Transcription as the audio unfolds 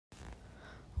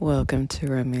Welcome to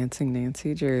Romancing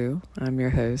Nancy Drew. I'm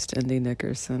your host, Indy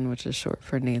Nickerson, which is short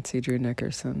for Nancy Drew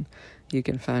Nickerson. You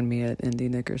can find me at Indy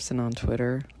Nickerson on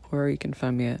Twitter, or you can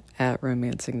find me at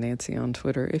Romancing Nancy on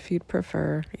Twitter if you'd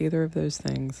prefer either of those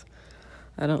things.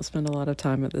 I don't spend a lot of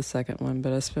time at the second one,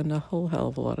 but I spend a whole hell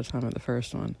of a lot of time at the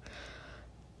first one.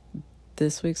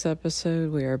 This week's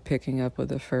episode, we are picking up with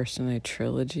the first in a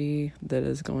trilogy that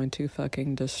is going to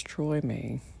fucking destroy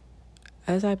me,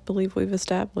 as I believe we've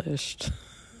established.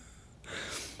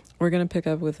 We're going to pick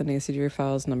up with the Nancy Drew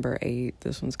Files number 8.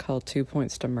 This one's called 2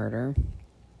 Points to Murder,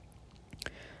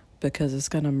 because it's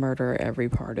going to murder every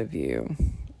part of you,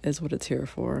 is what it's here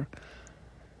for.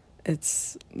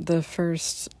 It's the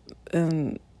first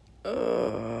in... Oh,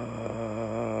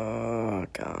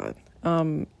 God.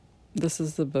 This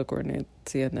is the book where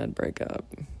Nancy and Ned break up.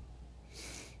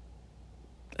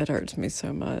 It hurts me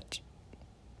so much.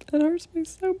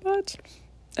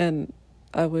 And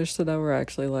I wish that I were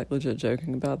actually legit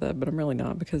joking about that, but I'm really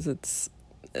not, because it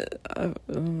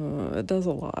does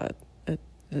a lot.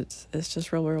 It's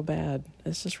just real bad.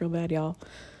 It's just real bad, y'all.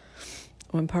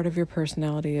 When part of your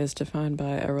personality is defined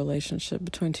by a relationship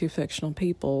between two fictional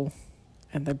people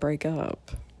and they break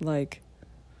up,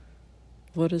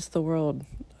 what is the world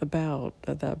about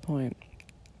at that point?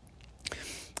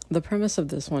 The premise of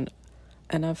this one,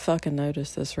 and I've fucking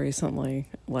noticed this recently,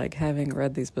 having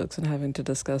read these books and having to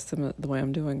discuss them the way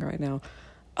I'm doing right now.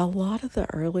 A lot of the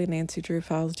early Nancy Drew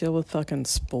Files deal with fucking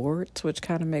sports, which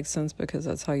kind of makes sense because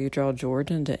that's how you draw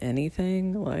George into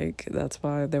anything. That's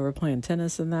why they were playing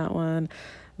tennis in that one.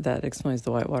 That explains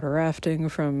the whitewater rafting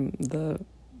from the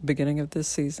beginning of this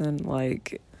season.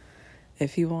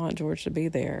 If you want George to be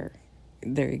there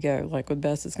you go. With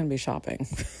Bess, it's going to be shopping.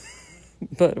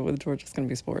 But with George, it's going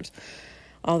to be sports.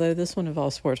 Although this one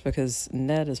involves sports because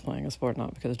Ned is playing a sport,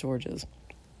 not because George is.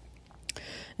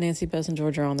 Nancy, Bess, and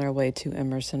George are on their way to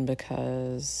Emerson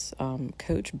because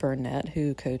Coach Burnett,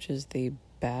 who coaches the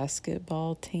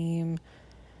basketball team,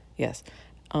 has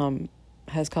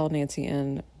called Nancy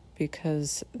in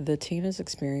because the team is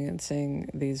experiencing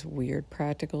these weird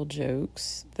practical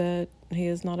jokes that he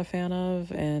is not a fan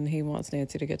of, and he wants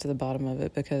Nancy to get to the bottom of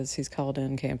it because he's called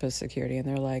in campus security, and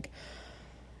they're like,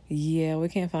 yeah, we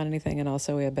can't find anything, and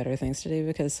also we have better things to do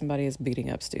because somebody is beating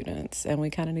up students, and we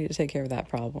kind of need to take care of that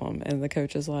problem. And the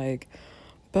coach is like,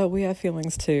 but we have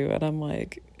feelings too. And I'm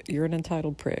like, you're an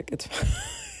entitled prick. It's fine.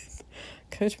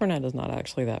 Coach Burnett is not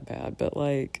actually that bad, but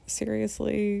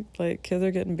seriously, kids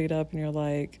are getting beat up, and you're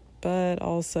like, but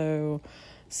also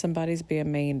somebody's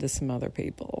being mean to some other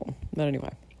people. But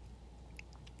anyway,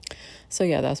 so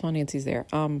yeah, that's why Nancy's there.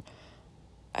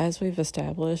 As we've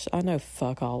established, I know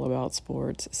fuck all about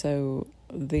sports, so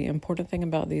the important thing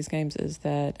about these games is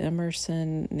that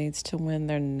Emerson needs to win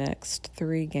their next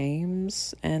 3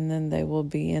 games, and then they will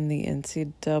be in the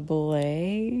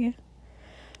NCAA,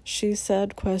 she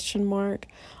said, ?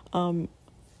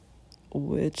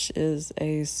 Which is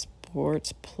a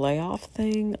sports playoff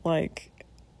thing.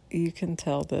 You can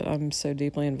tell that I'm so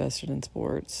deeply invested in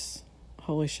sports.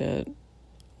 Holy shit.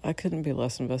 I couldn't be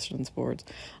less invested in sports.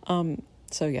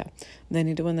 So yeah, they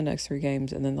need to win the next 3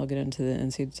 games, and then they'll get into the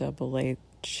NCAA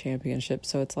championship.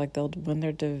 So it's they'll win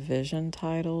their division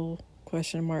title, ?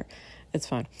 It's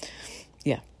fine.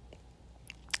 Yeah.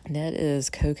 Ned is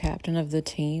co-captain of the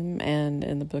team, and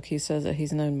in the book he says that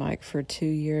he's known Mike for 2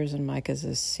 years, and Mike is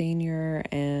a senior,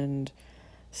 and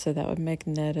so that would make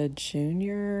Ned a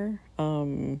junior.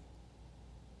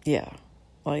 Yeah.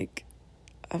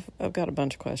 I've got a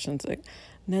bunch of questions.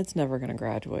 Ned's never going to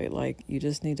graduate. You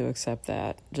just need to accept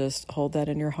that. Just hold that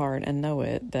in your heart and know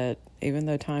it, that even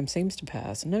though time seems to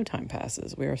pass, no time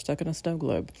passes. We are stuck in a snow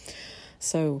globe.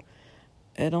 So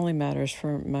it only matters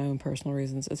for my own personal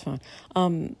reasons. It's fine.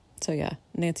 So yeah,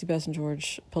 Nancy, Bess, and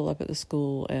George pull up at the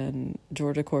school, and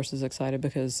George, of course, is excited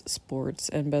because sports,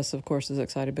 and Bess, of course, is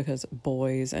excited because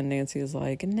boys, and Nancy is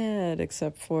like, Ned,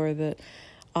 except for that...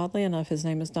 Oddly enough, his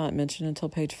name is not mentioned until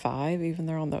page 5, even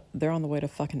they're on the way to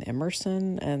fucking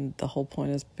Emerson, and the whole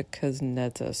point is because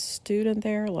Ned's a student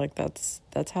there. That's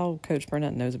how Coach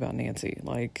Burnett knows about Nancy.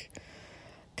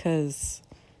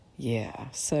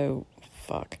 So,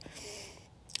 fuck.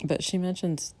 But she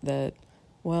mentions that,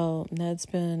 well, Ned's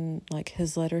been,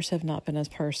 his letters have not been as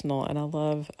personal, and I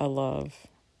love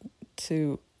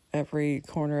to every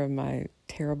corner of my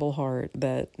terrible heart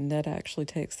that Ned actually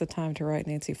takes the time to write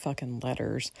Nancy fucking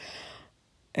letters.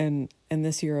 And in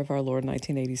this year of our Lord,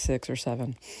 1986 or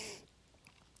 7,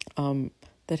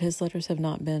 that his letters have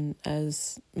not been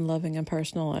as loving and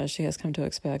personal as she has come to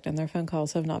expect, and their phone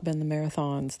calls have not been the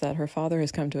marathons that her father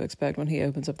has come to expect when he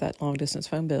opens up that long-distance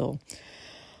phone bill.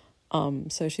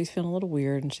 So she's feeling a little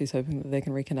weird, and she's hoping that they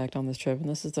can reconnect on this trip. And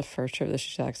this is the first trip that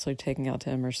she's actually taking out to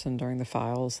Emerson during the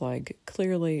files. Like,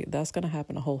 clearly, that's going to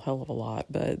happen a whole hell of a lot,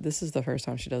 but this is the first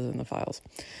time she does it in the files.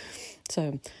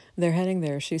 So they're heading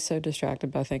there. She's so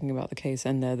distracted by thinking about the case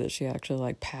and Ned that she actually,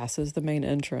 like, passes the main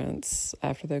entrance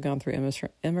after they've gone through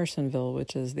Emersonville,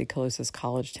 which is the closest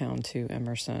college town to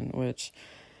Emerson, which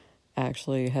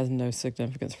actually has no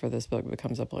significance for this book, but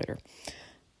comes up later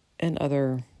and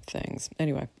other things.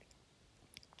 Anyway.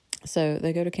 So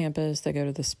they go to campus, they go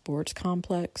to the sports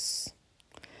complex,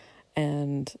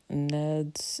 and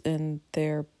Ned's in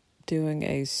there doing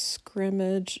a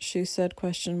scrimmage, she said,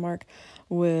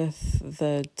 with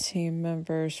the team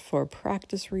members for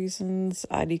practice reasons.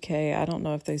 IDK, I don't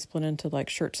know if they split into like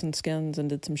shirts and skins and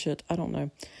did some shit. I don't know.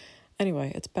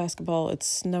 Anyway, it's basketball. It's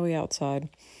snowy outside.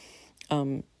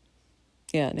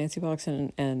 Nancy walks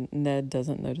in and Ned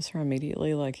doesn't notice her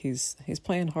immediately. Like he's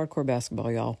playing hardcore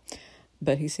basketball, y'all.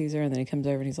 But he sees her, and then he comes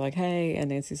over, and he's like, hey. And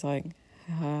Nancy's like,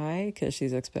 hi, because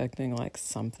she's expecting, like,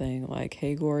 something like,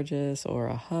 hey, gorgeous, or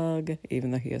a hug, even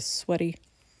though he is sweaty,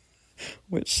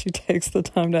 which she takes the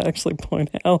time to actually point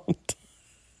out.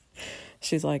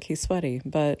 She's like, he's sweaty,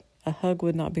 but a hug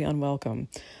would not be unwelcome,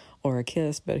 or a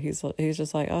kiss, but he's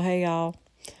just like, oh, hey, y'all.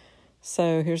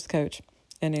 So here's the coach.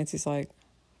 And Nancy's like,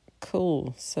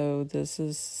 cool, so this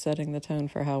is setting the tone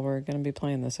for how we're going to be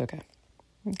playing this. Okay.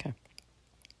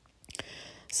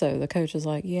 So the coach is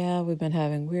like, yeah, we've been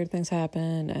having weird things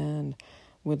happen, and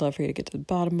we'd love for you to get to the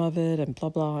bottom of it, and blah,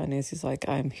 blah. And Nancy's like,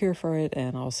 I'm here for it,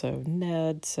 and also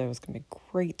Ned, so it's going to be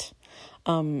great.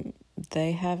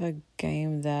 They have a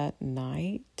game that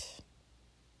night.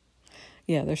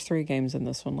 Yeah, there's 3 games in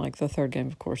this one. Like, the third game,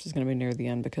 of course, is going to be near the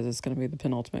end because it's going to be the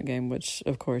penultimate game, which,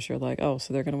 of course, you're like, oh,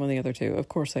 so they're going to win the other 2. Of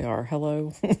course they are.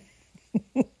 Hello?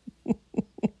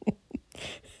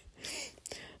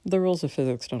 The rules of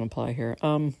physics don't apply here.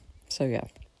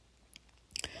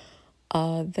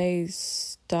 They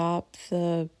stop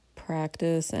the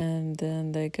practice, and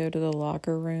then they go to the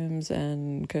locker rooms,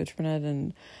 and Coach Burnett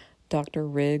and Dr.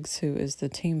 Riggs, who is the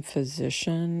team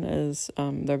physician,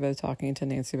 they're both talking to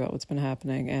Nancy about what's been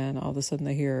happening, and all of a sudden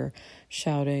they hear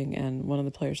shouting, and one of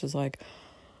the players is like,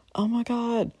 oh my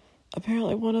God,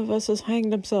 apparently one of us has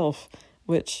hanged himself,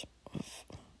 which...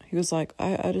 He was like,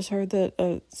 I just heard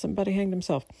that somebody hanged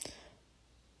himself.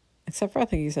 Except for I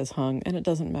think he says hung, and it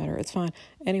doesn't matter. It's fine.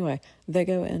 Anyway, they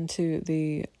go into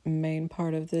the main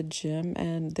part of the gym,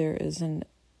 and there is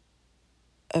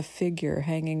a figure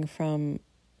hanging from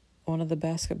one of the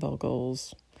basketball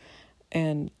goals.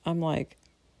 And I'm like,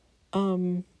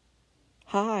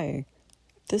 hi,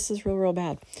 this is real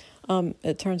bad.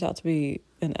 It turns out to be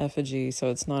an effigy, so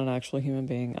it's not an actual human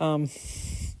being.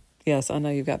 Yes, I know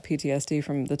you've got PTSD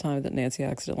from the time that Nancy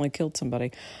accidentally killed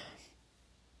somebody.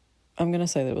 I'm going to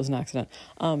say that it was an accident.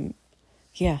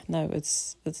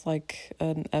 It's like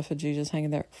an effigy just hanging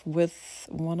there with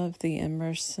one of the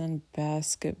Emerson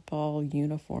basketball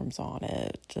uniforms on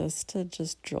it, just to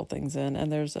drill things in.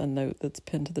 And there's a note that's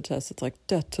pinned to the chest. It's like,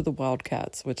 death to the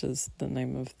Wildcats, which is the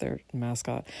name of their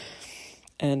mascot.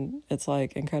 And it's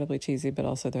like incredibly cheesy, but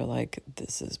also they're like,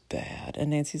 this is bad.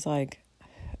 And Nancy's like,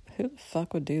 who the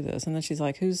fuck would do this? And then she's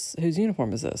like, whose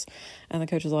uniform is this? And the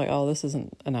coach is like, oh, this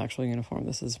isn't an actual uniform.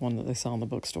 This is one that they sell in the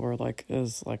bookstore, like,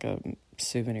 is like a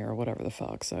souvenir or whatever the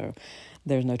fuck. So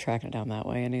there's no tracking it down that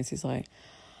way. And Nancy's like,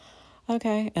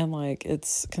 okay. And like,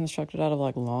 it's constructed out of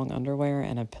like long underwear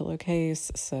and a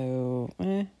pillowcase. So,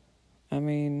 I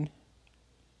mean,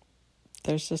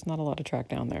 there's just not a lot to track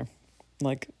down there.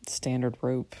 Like standard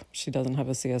rope. She doesn't have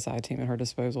a CSI team at her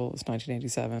disposal. It's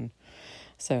 1987.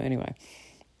 So anyway.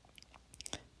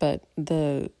 But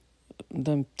the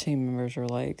team members are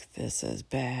like, this is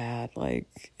bad.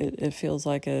 Like, it feels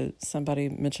like somebody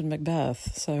mentioned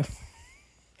Macbeth. So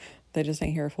they just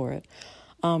ain't here for it.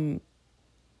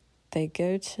 They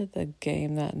go to the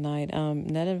game that night.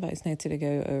 Ned invites Nancy to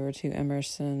go over to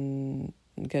Emerson,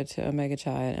 go to Omega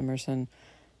Chi at Emerson.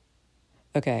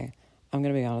 Okay, I'm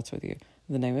going to be honest with you.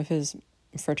 The name of his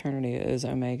fraternity is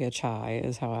Omega Chi,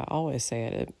 is how I always say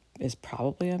it. It is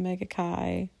probably Omega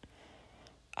Chi.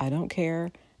 I don't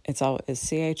care. It's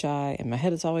CHI. In my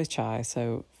head, it's always Chi.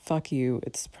 So fuck you.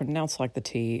 It's pronounced like the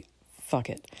T. Fuck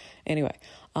it. Anyway,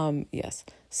 yes.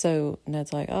 So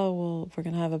Ned's like, oh, well, we're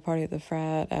going to have a party at the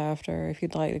frat after. If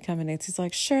you'd like to come. And Nancy's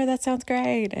like, sure, that sounds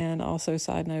great. And also,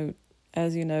 side note,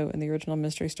 as you know, in the original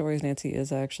mystery stories, Nancy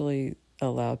is actually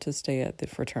allowed to stay at the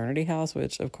fraternity house,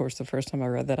 which, of course, the first time I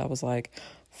read that, I was like,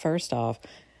 first off,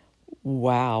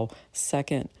 wow.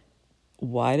 Second,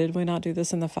 why did we not do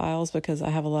this in the files? Because I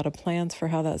have a lot of plans for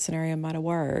how that scenario might have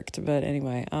worked. But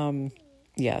anyway,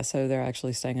 so they're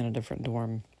actually staying in a different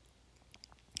dorm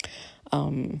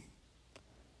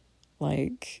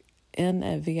like in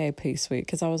a VIP suite,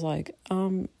 because I was like,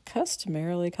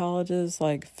 customarily colleges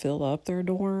like fill up their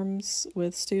dorms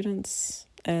with students,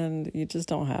 and you just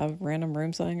don't have random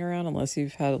rooms laying around unless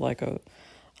you've had like a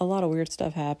lot of weird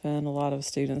stuff happen. A lot of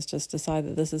students just decide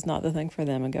that this is not the thing for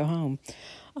them and go home.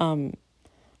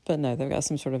 But no, they've got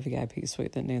some sort of VIP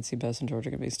suite that Nancy, Bess, and George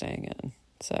are going to be staying in.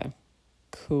 So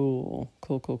cool.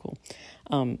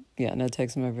 Yeah, Ned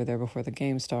takes them over there before the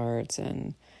game starts,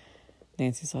 and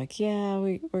Nancy's like, yeah,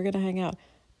 we're going to hang out.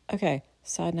 Okay,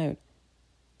 side note,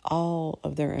 all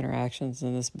of their interactions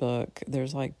in this book,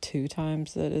 there's like 2 or 3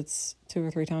 times that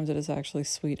it's actually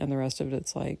sweet, and the rest of it,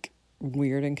 it's like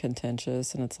weird and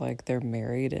contentious, and it's like they're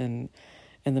married and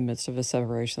in the midst of a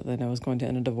separation that they know is going to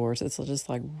end in divorce. It's just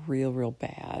like real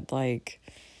bad, like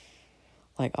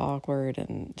awkward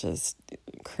and just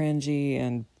cringy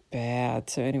and bad.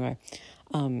 So anyway,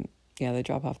 yeah, they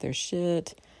drop off their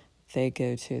shit. They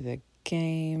go to the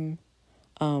game.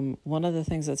 One of the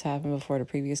things that's happened before at a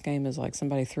previous game is like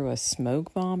somebody threw a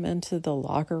smoke bomb into the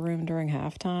locker room during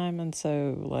halftime, and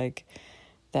so like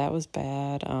that was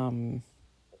bad.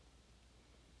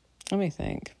 Let me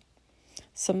think.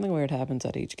 Something weird happens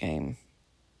at each game.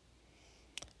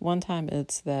 One time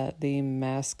it's that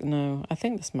I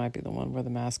think this might be the one where the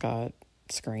mascot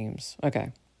screams.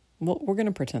 Okay. Well, we're going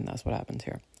to pretend that's what happens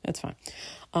here. It's fine.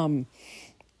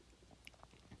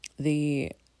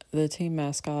 The team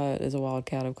mascot is a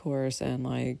wildcat, of course, and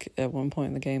like at one point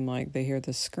in the game, like they hear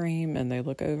the scream and they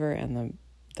look over, and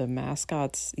the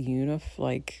mascot's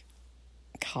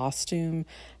costume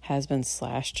has been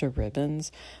slashed to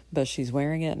ribbons, but she's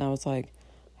wearing it, and I was like,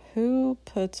 who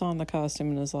puts on the costume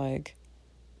and is like,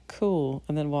 cool,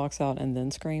 and then walks out and then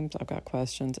screams? I've got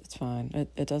questions. It's fine.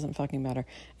 It doesn't fucking matter.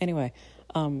 Anyway,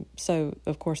 so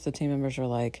of course the team members are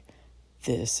like,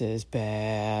 this is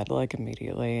bad, like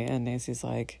immediately, and Nancy's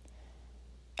like,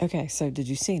 okay, so did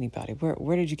you see anybody?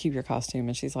 Where did you keep your costume?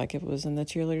 And she's like, it was in the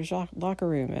cheerleaders' locker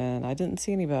room, and I didn't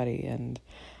see anybody, and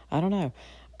I don't know.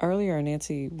 Earlier,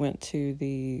 Nancy went to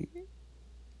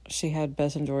she had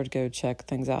Bess and George go check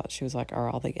things out. She was like, are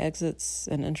all the exits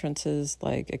and entrances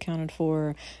like accounted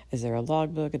for? Is there a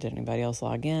logbook? Did anybody else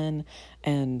log in?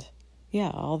 And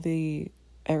yeah,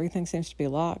 everything seems to be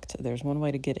locked. There's one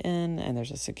way to get in, and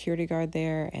there's a security guard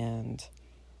there, and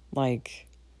like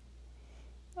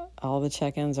all the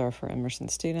check-ins are for Emerson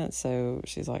students. So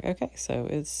she's like, okay, so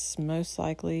it's most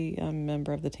likely a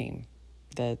member of the team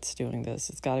that's doing this.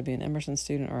 It's got to be an Emerson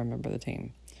student or a member of the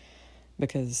team,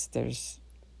 because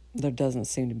there doesn't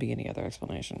seem to be any other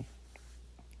explanation.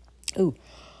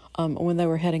 When they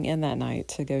were heading in that night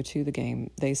to go to the game,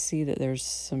 they see that there's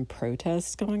some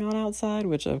protests going on outside,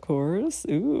 which of course,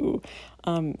 so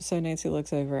Nancy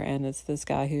looks over, and it's this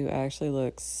guy who actually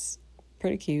looks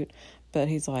pretty cute, but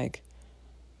he's like,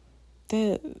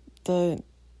 the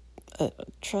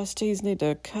trustees need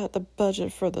to cut the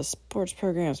budget for the sports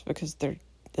programs because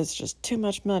it's just too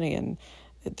much money and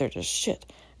they're just shit.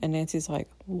 And Nancy's like,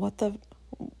 what?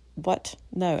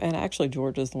 No. And actually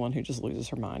George is the one who just loses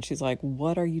her mind. She's like,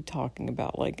 what are you talking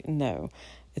about? Like, no,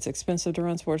 it's expensive to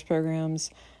run sports programs.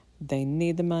 They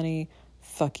need the money.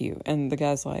 Fuck you. And the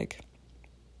guy's like,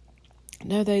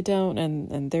 no, they don't.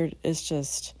 And it's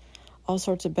just all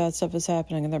sorts of bad stuff is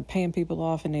happening, and they're paying people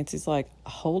off. And Nancy's like,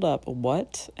 hold up,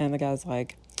 what? And the guy's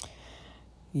like,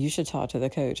 you should talk to the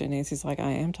coach. And Nancy's like,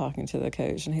 I am talking to the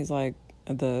coach. And he's like,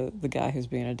 the guy who's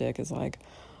being a dick is like,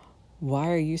 why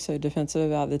are you so defensive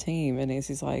about the team? And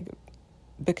Nancy's like,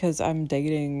 because I'm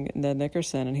dating Ned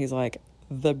Nickerson. And he's like,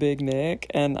 the big Nick?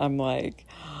 And I'm like,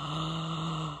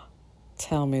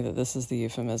 tell me that this is the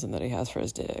euphemism that he has for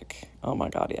his dick. Oh my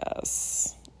God,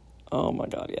 yes.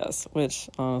 Which,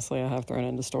 honestly, I have thrown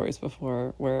into stories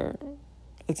before where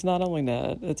it's not only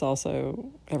Ned, it's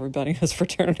also everybody whose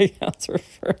fraternity house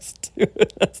refers to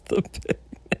it as the big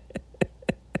Nick.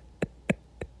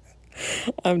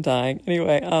 I'm dying.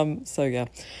 Anyway, so yeah.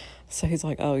 So he's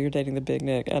like, oh, you're dating the big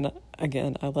Nick. And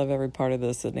again, I love every part of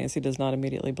this, that Nancy does not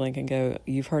immediately blink and go,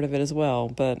 you've heard of it as well,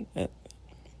 but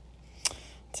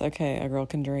it's okay. A girl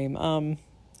can dream.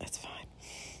 It's fine.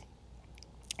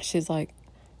 She's like,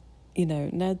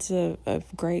 Ned's a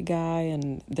great guy,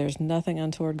 and there's nothing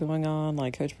untoward going on.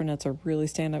 Like, Coach Burnett's a really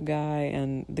stand-up guy,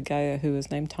 and the guy who is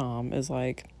named Tom is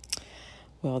like,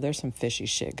 well, there's some fishy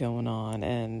shit going on,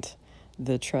 and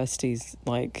the trustees,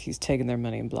 like, he's taking their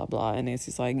money and blah, blah. And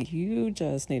Nancy's like, you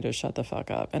just need to shut the fuck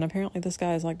up. And apparently this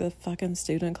guy is like the fucking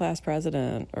student class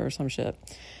president or some shit.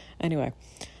 Anyway,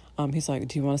 he's like,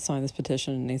 do you want to sign this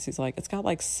petition? And Nancy's like, it's got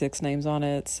like 6 names on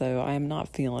it, so I am not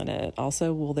feeling it.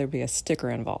 Also, will there be a sticker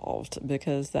involved?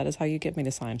 Because that is how you get me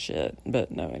to sign shit. But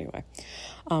no, anyway.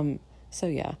 So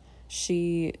yeah,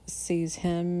 she sees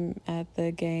him at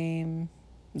the game,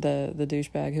 the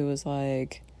douchebag who was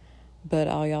like, but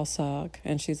all y'all suck.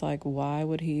 And she's like, why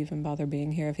would he even bother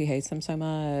being here if he hates them so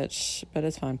much? But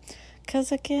it's fine.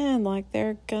 Because again, like,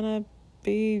 they're gonna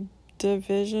be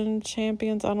division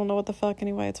champions. I don't know what the fuck.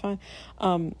 Anyway, it's fine.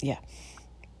 Yeah.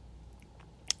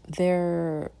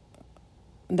 They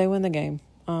win the game.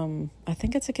 I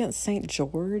think it's against St.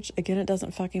 George. Again, it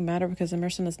doesn't fucking matter because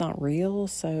Emerson is not real,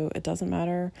 so it doesn't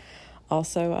matter.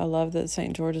 Also, I love that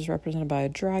St. George is represented by a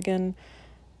dragon.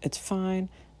 It's fine.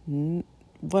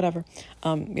 Whatever.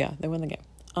 Yeah, they win the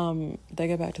game. They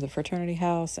go back to the fraternity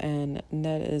house, and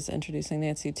Ned is introducing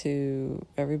Nancy to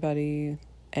everybody,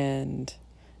 and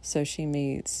so she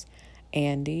meets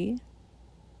Andy,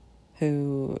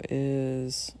 who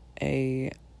is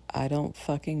I don't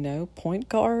fucking know, point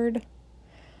guard.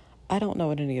 I don't know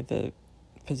what any of the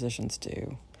positions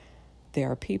do. They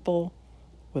are people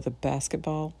with a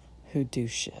basketball who do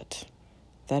shit.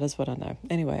 That is what I know.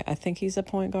 Anyway, I think he's a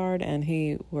point guard, and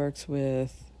he works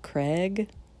with Craig,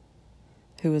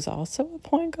 who is also a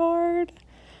point guard.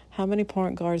 How many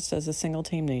point guards does a single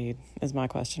team need, is my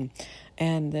question.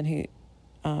 And then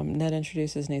Ned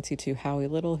introduces Nancy to Howie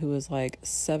Little, who is like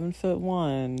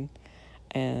 7'1"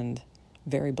 and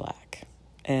very black,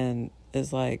 and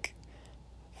is like,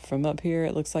 from up here,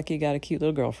 it looks like he got a cute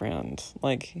little girlfriend.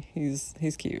 Like, he's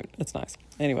cute. It's nice.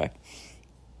 Anyway.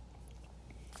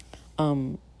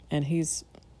 And he's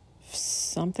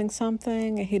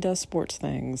something. He does sports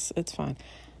things. It's fine.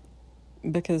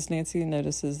 Because Nancy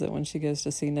notices that when she goes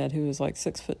to see Ned, who is like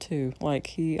 6'2", like,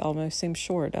 he almost seems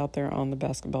short out there on the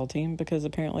basketball team, because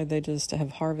apparently they just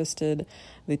have harvested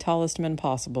the tallest men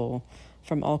possible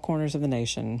from all corners of the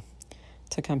nation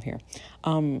to come here.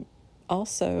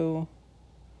 Also,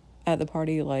 at the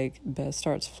party, like, Beth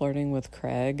starts flirting with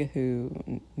Craig,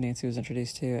 who Nancy was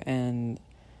introduced to, and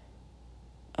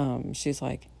she's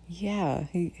like, yeah,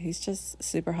 he's just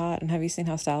super hot, and have you seen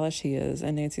how stylish he is?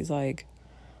 And Nancy's like,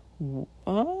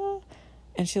 what?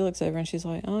 And she looks over and she's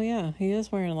like, oh yeah, he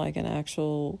is wearing like an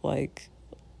actual, like,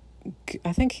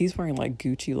 I think he's wearing like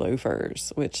Gucci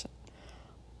loafers, which,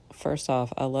 first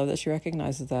off, I love that she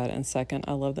recognizes that, and second,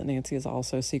 I love that Nancy is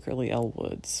also secretly Elle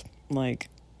Woods. Like,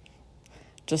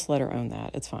 just let her own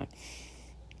that. It's fine.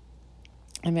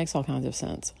 It makes all kinds of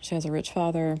sense. She has a rich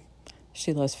father.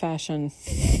 She loves fashion.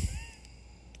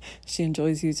 She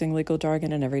enjoys using legal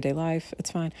jargon in everyday life.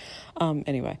 It's fine.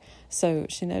 Anyway, so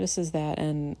she notices that,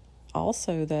 and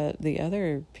also that the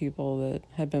other people that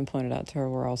had been pointed out to her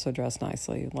were also dressed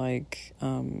nicely. Like,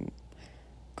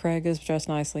 Craig is dressed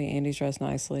nicely, Andy's dressed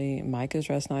nicely, Mike is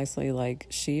dressed nicely. Like,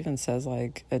 she even says,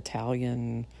 like,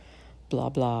 Italian, blah,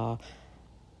 blah.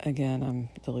 Again, I'm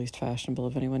the least fashionable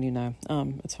of anyone you know.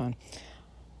 It's fine.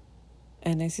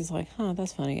 And Nancy's like,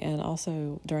 that's funny. And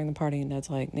also, during the party,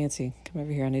 Ned's like, Nancy, come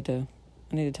over here. I need to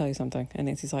tell you something. And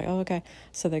Nancy's like, oh, okay.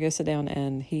 So they go sit down,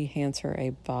 and he hands her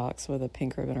a box with a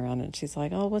pink ribbon around it. And she's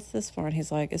like, oh, what's this for? And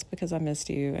he's like, it's because I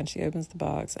missed you. And she opens the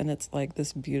box, and it's like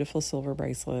this beautiful silver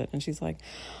bracelet. And she's like,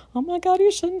 oh my God,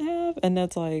 you shouldn't have. And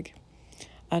Ned's like,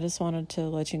 I just wanted to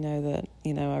let you know that,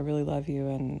 I really love you,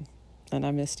 and I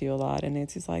missed you a lot. And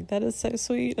Nancy's like, that is so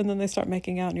sweet. And then they start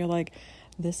making out, and you're like,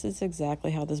 this is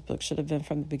exactly how this book should have been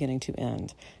from the beginning to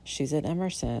end. She's at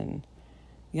Emerson.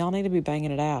 Y'all need to be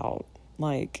banging it out.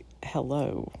 Like,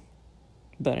 hello.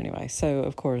 But anyway, so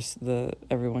of course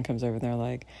everyone comes over and they're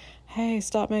like, hey,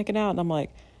 stop making out. And I'm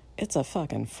like, it's a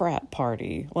fucking frat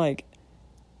party. Like,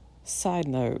 side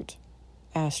note,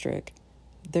 asterisk,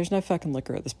 there's no fucking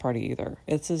liquor at this party either.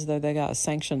 It's as though they got a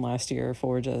sanction last year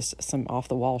for just some off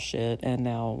the wall shit, and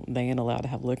now they ain't allowed to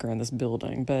have liquor in this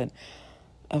building. But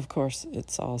of course,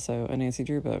 it's also a Nancy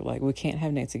Drew book. Like, we can't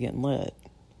have Nancy getting lit.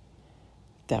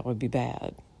 That would be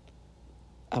bad.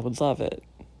 I would love it,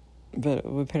 but it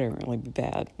would apparently be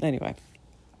bad. Anyway,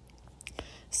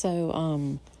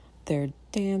 so they're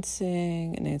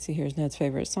dancing. Nancy hears Ned's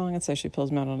favorite song, and so she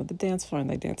pulls him out onto the dance floor, and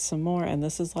they dance some more. And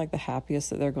this is like the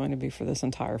happiest that they're going to be for this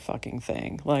entire fucking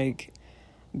thing. Like,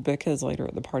 because later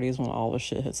at the party is when all the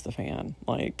shit hits the fan,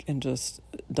 like, and just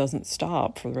doesn't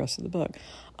stop for the rest of the book.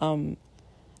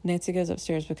 Nancy goes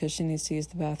upstairs because she needs to use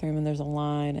the bathroom, and there's a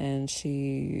line, and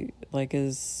she, like,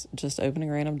 is just opening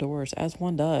random doors, as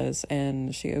one does,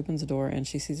 and she opens a door, and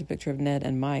she sees a picture of Ned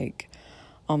and Mike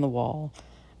on the wall,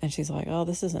 and she's like, oh,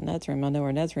 this isn't Ned's room. I know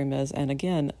where Ned's room is. And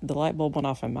again, the light bulb went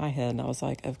off in my head, and I was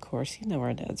like, of course you know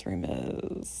where Ned's room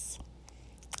is.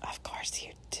 Of course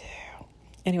you do.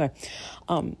 Anyway,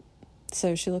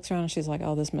 So she looks around and she's like,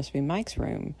 oh, this must be Mike's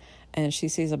room. And she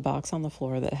sees a box on the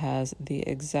floor that has the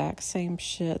exact same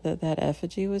shit that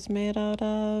effigy was made out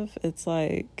of. It's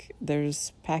like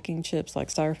there's packing chips, like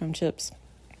styrofoam chips.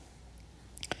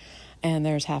 And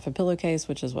there's half a pillowcase,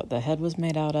 which is what the head was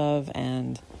made out of.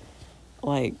 And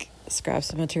like scraps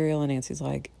of material. And Nancy's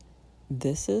like,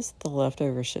 this is the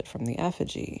leftover shit from the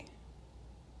effigy.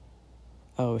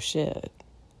 Oh, shit.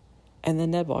 And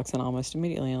then Ned walks in almost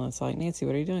immediately, and it's like, Nancy,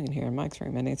 what are you doing in here in Mike's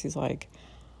room? And Nancy's like,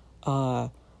 I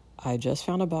just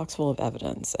found a box full of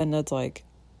evidence. And Ned's like,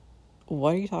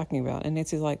 what are you talking about? And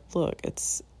Nancy's like, look,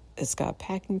 it's got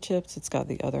packing chips. It's got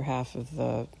the other half of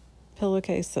the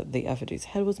pillowcase that the effigy's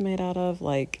head was made out of.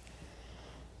 Like,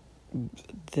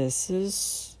 this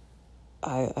is...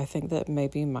 I think that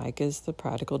maybe Mike is the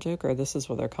practical joker. This is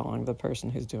what they're calling the person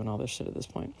who's doing all this shit at this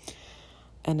point.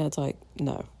 And Ned's like,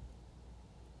 no.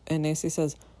 And Nancy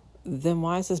says, then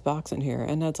why is this box in here?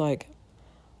 And Ned's like,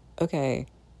 okay,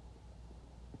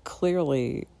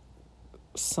 clearly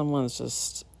someone's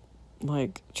just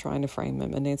like trying to frame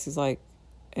him. And Nancy's like,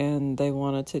 and they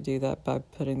wanted to do that by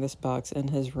putting this box in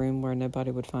his room where nobody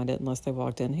would find it unless they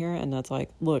walked in here. And Ned's like,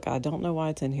 look, I don't know why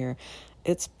it's in here.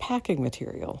 It's packing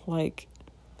material. Like,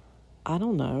 I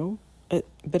don't know,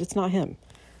 but it's not him.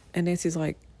 And Nancy's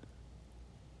like,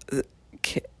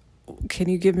 can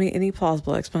you give me any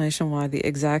plausible explanation why the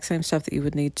exact same stuff that you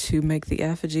would need to make the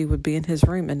effigy would be in his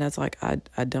room? And that's like,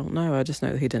 I don't know. I just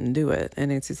know that he didn't do it.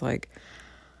 And Nancy's like,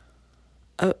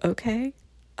 oh, okay.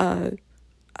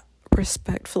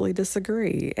 Respectfully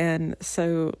disagree. And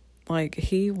so like,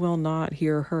 he will not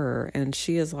hear her. And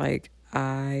she is like,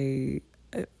 I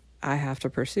have to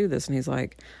pursue this. And he's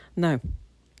like, no.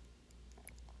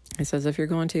 He says, if you're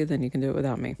going to, then you can do it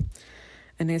without me.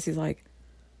 And Nancy's like,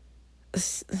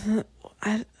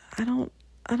 I don't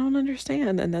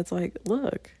understand. And that's like,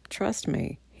 look, trust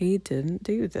me, he didn't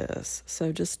do this.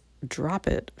 So just drop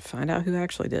it. Find out who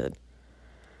actually did.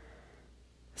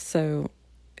 So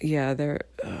yeah,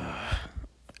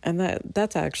 and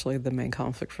that's actually the main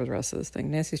conflict for the rest of this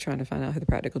thing. Nancy's trying to find out who the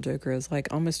practical joker is. Like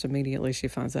almost immediately she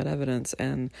finds that evidence,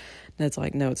 and Ned's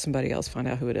like, no, it's somebody else. Find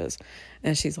out who it is.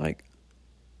 And she's like,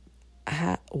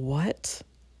 what?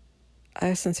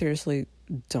 I sincerely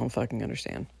don't fucking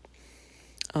understand.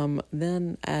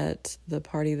 Then at the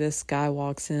party, this guy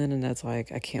walks in, and that's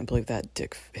like, I can't believe that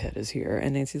dickhead is here.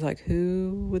 And Nancy's like,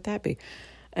 who would that be?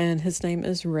 And his name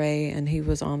is Ray, and he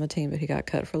was on the team, but he got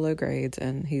cut for low grades,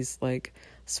 and he's like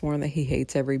sworn that he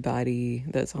hates everybody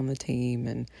that's on the team,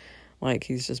 and like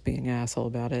he's just being an asshole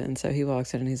about it. And so he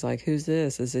walks in and he's like, who's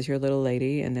this? Is this your little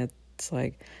lady? And it's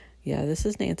like, yeah, this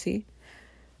is Nancy.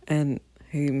 And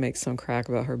he makes some crack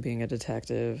about her being a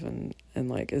detective and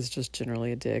like is just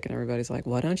generally a dick. And everybody's like,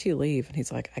 why don't you leave? And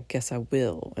he's like, I guess I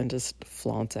will. And just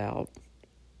flaunts out.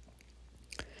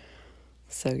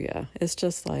 So yeah, it's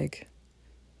just like,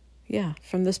 yeah,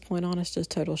 from this point on, it's just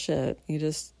total shit. You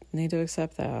just need to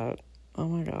accept that. Oh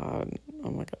my God.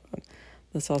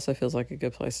 This also feels like a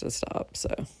good place to stop.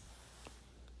 So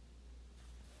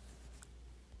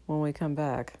when we come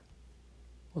back,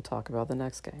 we'll talk about the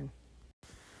next game.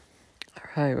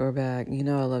 All right, we're back. You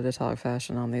know I love to talk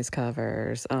fashion on these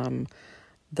covers.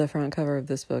 The front cover of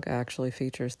this book actually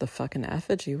features the fucking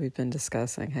effigy we've been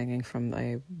discussing hanging from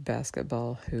a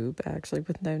basketball hoop, actually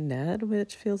with no Ned,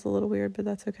 which feels a little weird, but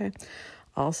that's okay.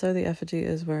 Also, the effigy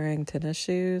is wearing tennis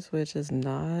shoes, which is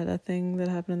not a thing that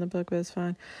happened in the book, but it's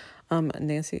fine.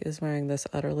 Nancy is wearing this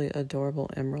utterly adorable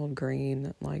emerald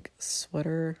green, like,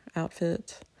 sweater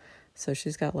outfit. So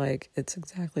she's got, like, it's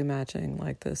exactly matching,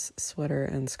 like, this sweater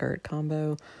and skirt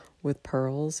combo with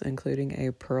pearls, including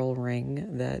a pearl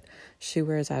ring that she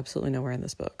wears absolutely nowhere in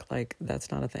this book. Like,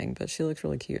 that's not a thing, but she looks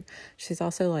really cute. She's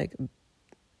also, like,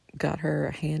 got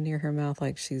her hand near her mouth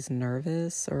like she's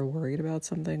nervous or worried about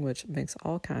something, which makes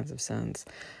all kinds of sense.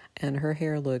 And her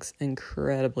hair looks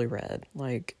incredibly red,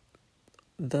 like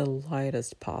the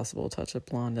lightest possible touch of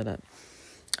blonde in it.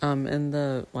 In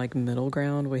the, like, middle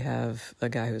ground, we have a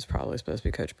guy who's probably supposed to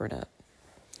be Coach Burnett.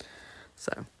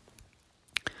 So,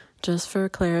 just for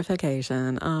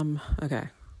clarification, okay.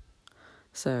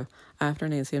 So, after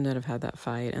Nancy and Ned have had that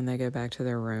fight and they go back to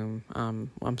their room,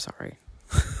 I'm sorry.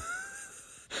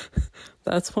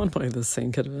 That's one way this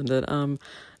scene could have ended.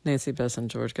 Nancy, Bess, and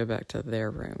George go back to their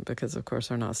room because, of course,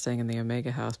 they're not staying in the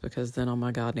Omega house because then, oh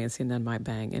my God, Nancy and Ned might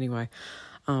bang. Anyway,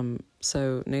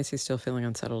 so Nancy's still feeling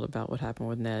unsettled about what happened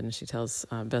with Ned, and she tells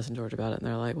Bess and George about it, and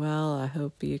they're like, well, I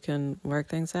hope you can work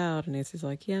things out. And Nancy's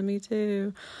like, yeah, me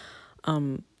too.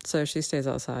 So she stays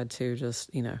outside to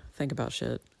just, think about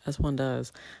shit, as one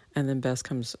does. And then Bess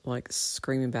comes, like,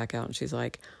 screaming back out, and she's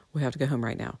like, we have to go home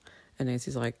right now. And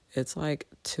Nancy's like, it's like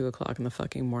 2:00 in the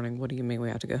fucking morning. What do you mean we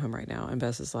have to go home right now? And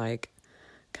Bess is like,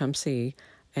 come see.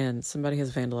 And somebody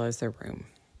has vandalized their room.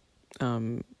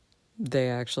 They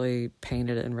actually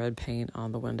painted it in red paint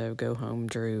on the window, go home,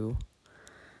 drew,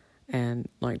 and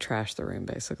like trashed the room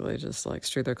basically. Just like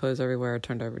strewed their clothes everywhere,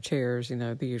 turned over chairs,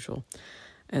 the usual.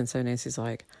 And so Nancy's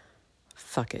like,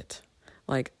 fuck it.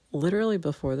 Like literally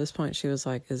before this point, she was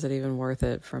like, is it even worth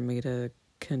it for me to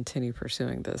continue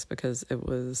pursuing this? Because it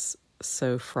was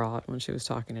so fraught when she was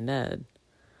talking to Ned.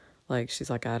 Like, she's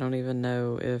like, I don't even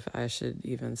know if I should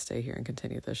even stay here and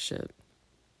continue this shit.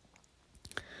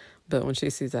 But when she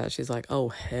sees that, she's like, oh,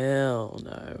 hell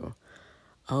no.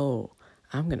 Oh,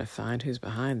 I'm going to find who's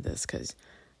behind this because,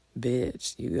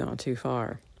 bitch, you gone too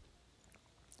far.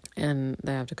 And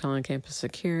they have to call in campus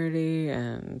security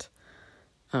and,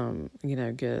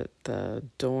 get the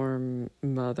dorm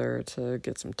mother to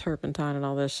get some turpentine and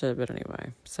all this shit. But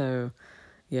anyway, so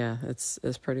yeah, it's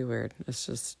pretty weird. It's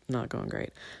just not going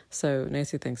great. So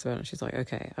Nancy thinks about it and she's like,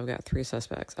 okay, I've got 3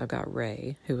 suspects. I've got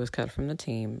Ray, who was cut from the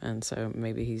team, and so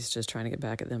maybe he's just trying to get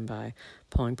back at them by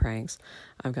pulling pranks.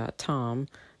 I've got Tom,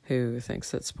 who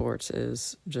thinks that sports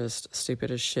is just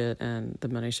stupid as shit and the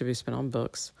money should be spent on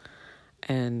books.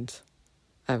 And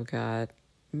I've got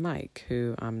Mike,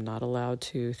 who I'm not allowed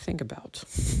to think about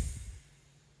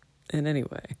in any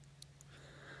way.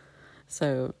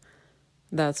 So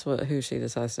that's who she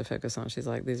decides to focus on. She's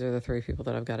like, these are the 3 people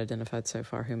that I've got identified so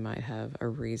far who might have a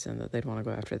reason that they'd want to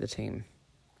go after the team.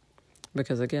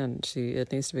 Because again,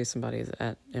 it needs to be somebody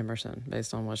at Emerson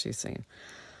based on what she's seen.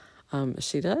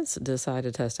 She does decide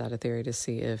to test out a theory to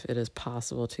see if it is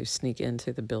possible to sneak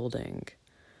into the building.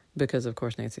 Because, of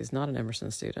course, Nancy's not an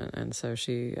Emerson student, and so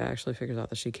she actually figures out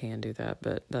that she can do that,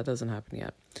 but that doesn't happen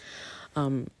yet.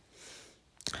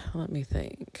 Let me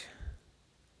think.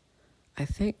 I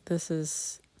think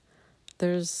there's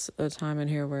a time in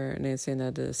here where Nancy and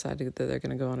Ned decided that they're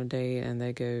going to go on a date, and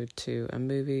they go to a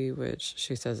movie, which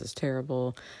she says is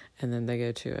terrible, and then they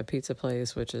go to a pizza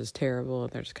place, which is terrible,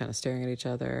 and they're just kind of staring at each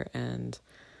other, and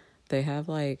they have,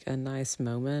 like, a nice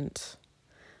moment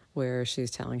where she's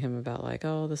telling him about, like,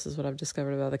 oh, this is what I've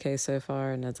discovered about the case so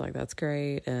far, and Ned's like, that's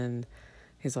great, and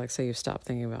he's like, so you've stopped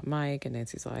thinking about Mike, and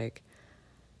Nancy's like,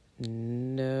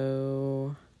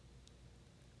 no,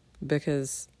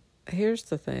 because here's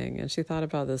the thing, and she thought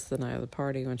about this the night of the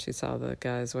party when she saw the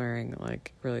guys wearing,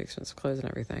 like, really expensive clothes and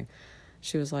everything.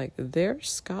 She was like, they're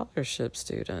scholarship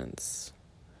students.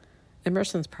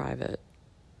 Emerson's private.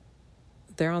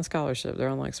 They're on scholarship. They're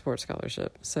on, like, sports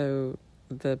scholarship. So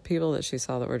the people that she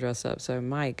saw that were dressed up, so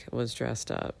Mike was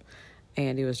dressed up,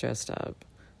 Andy was dressed up,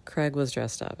 Craig was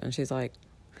dressed up, and she's like,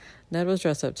 Ned was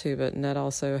dressed up too, but Ned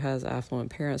also has affluent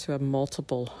parents who have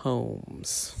multiple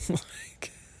homes.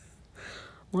 Like,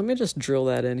 let me just drill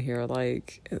that in here.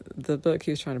 Like, the book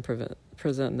keeps trying to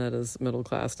present Ned as middle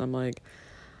class, and I'm like,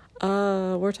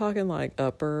 we're talking like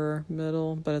upper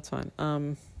middle, but it's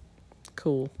fine.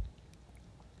 Cool.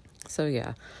 So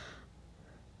yeah,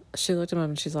 she looked him up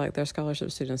and she's like, they're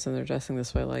scholarship students and they're dressing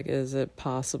this way. Like, is it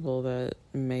possible that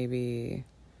maybe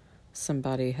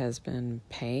somebody has been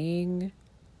paying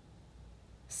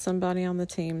somebody on the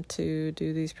team to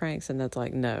do these pranks? And that's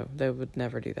like, no, they would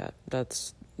never do that.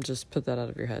 That's just put that out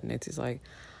of your head. And Nancy's like,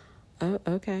 oh,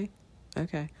 okay.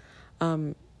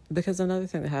 Because another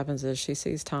thing that happens is she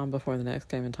sees Tom before the next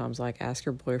game and Tom's like, ask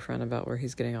your boyfriend about where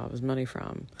he's getting all of his money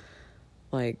from.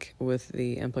 Like, with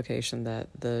the implication that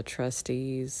the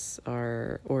trustees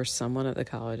or someone at the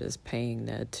college is paying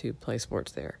Ned to play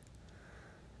sports there.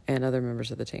 And other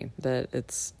members of the team.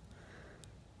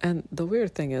 And the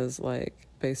weird thing is, like,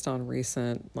 based on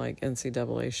recent, like,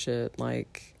 NCAA shit,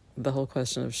 like, the whole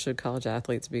question of should college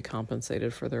athletes be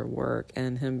compensated for their work,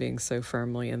 and him being so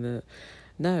firmly in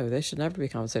no, they should never be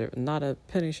compensated. Not a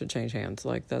penny should change hands.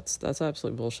 Like, that's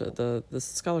absolute bullshit. The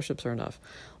scholarships are enough.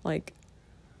 Like,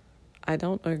 I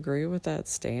don't agree with that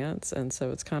stance, and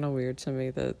so it's kind of weird to me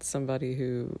that somebody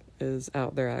who is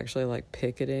out there actually, like,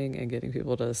 picketing and getting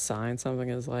people to sign something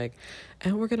is like,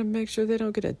 and we're going to make sure they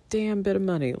don't get a damn bit of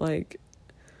money. Like,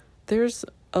 there's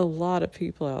a lot of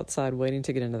people outside waiting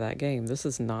to get into that game. This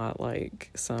is not, like,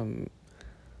 some,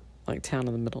 like, town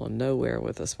in the middle of nowhere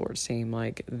with a sports team.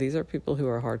 Like, these are people who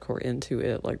are hardcore into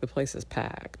it. Like, the place is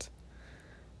packed.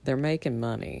 They're making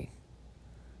money.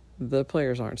 The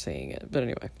players aren't seeing it. But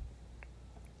anyway.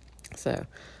 So,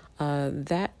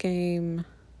 that game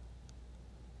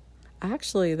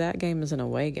is an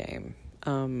away game,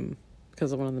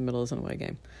 because the one in the middle is an away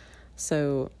game.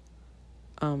 So,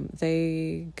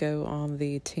 they go on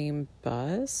the team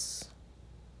bus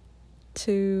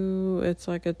it's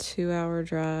like a 2-hour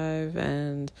drive,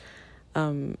 and,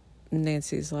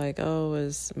 Nancy's like, oh,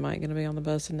 is Mike going to be on the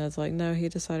bus? And Ned's like, no, he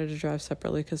decided to drive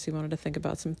separately because he wanted to think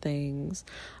about some things.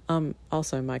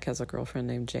 Also, Mike has a girlfriend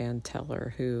named Jan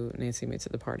Teller who Nancy meets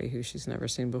at the party, who she's never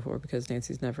seen before because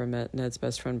Nancy's never met Ned's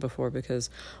best friend before, because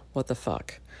what the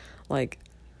fuck? Like,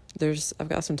 I've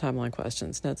got some timeline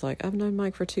questions. Ned's like, I've known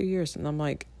Mike for 2 years. And I'm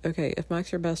like, okay, if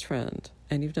Mike's your best friend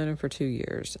and you've known him for 2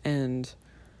 years and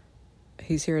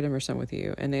he's here at Emerson with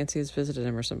you, and Nancy has visited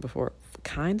Emerson before,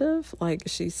 kind of, like,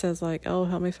 she says, like, oh,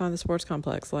 help me find the sports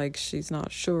complex, like, she's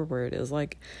not sure where it is.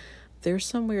 Like, there's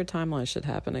some weird timeline shit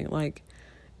happening. Like,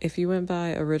 if you went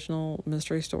by original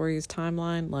Mystery Stories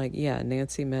timeline, like, yeah,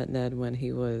 Nancy met Ned when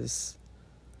he was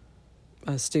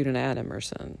a student at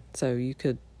Emerson, so you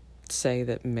could say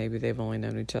that maybe they've only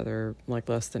known each other like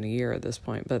less than a year at this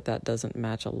point, but that doesn't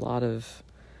match a lot of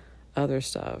other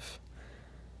stuff.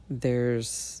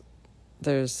 There's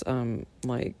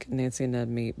like, Nancy and Ned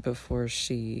meet before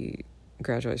she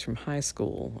graduates from high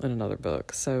school in another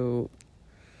book. So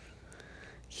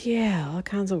yeah, all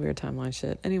kinds of weird timeline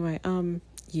shit. Anyway,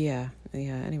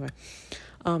 anyway.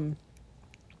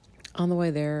 On the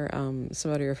way there,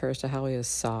 somebody refers to Howie as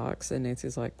socks, and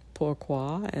Nancy's like,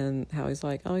 pourquoi? And Howie's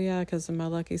like, oh yeah, because of my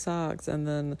lucky socks. And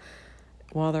then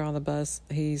while they're on the bus,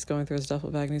 he's going through his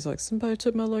duffel bag and he's like, somebody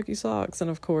took my lucky socks. And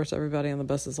of course, everybody on the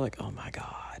bus is like, oh my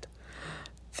God,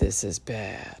 this is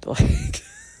bad. Like,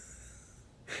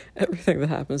 everything that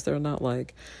happens, they're not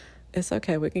like, it's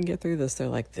okay, we can get through this. They're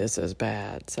like, this is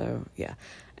bad. So yeah.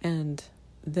 And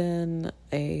then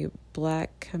a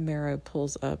black Camaro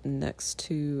pulls up next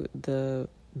to the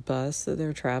bus that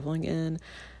they're traveling in,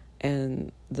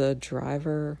 and the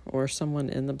driver or someone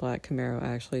in the black Camaro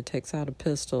actually takes out a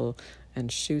pistol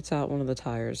and shoots out one of the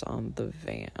tires on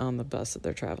the bus that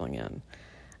they're traveling in.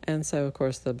 And so, of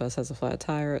course, the bus has a flat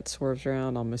tire. It swerves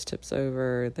around, almost tips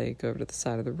over. They go over to the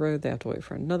side of the road. They have to wait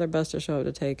for another bus to show up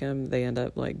to take them. They end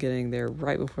up, like, getting there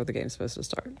right before the game's supposed to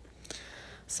start.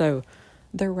 So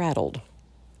they're rattled,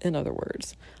 in other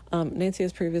words. Nancy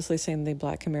has previously seen the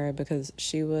black Camaro because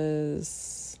she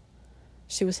was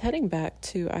heading back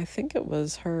to, I think it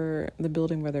was the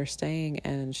building where they're staying,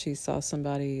 and she saw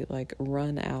somebody, like,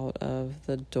 run out of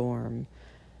the dorm,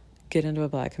 get into a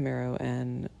black Camaro,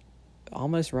 and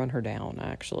almost run her down,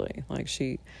 actually. Like,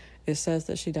 it says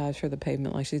that she dives for the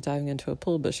pavement like she's diving into a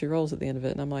pool, but she rolls at the end of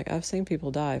it. And I'm like, I've seen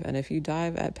people dive, and if you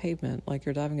dive at pavement like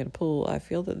you're diving at a pool, I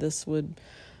feel that this would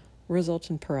result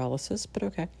in paralysis, but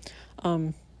okay.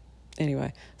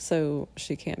 Anyway, so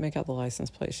she can't make out the license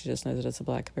plate. She just knows that it's a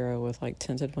black Camaro with, like,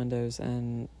 tinted windows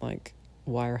and, like,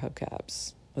 wire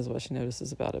hubcaps is what she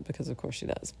notices about it, because of course she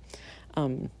does.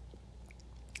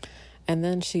 And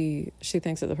then she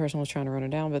thinks that the person was trying to run her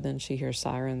down, but then she hears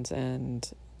sirens, and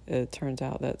it turns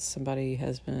out that somebody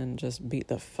has been just beat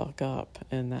the fuck up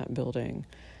in that building.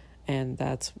 And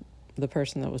that's the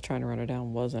person that was trying to run her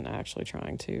down wasn't actually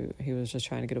trying to. He was just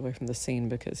trying to get away from the scene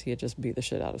because he had just beat the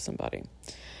shit out of somebody.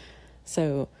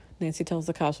 So Nancy tells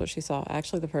the cops what she saw.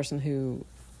 Actually, the person who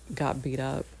got beat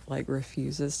up, like,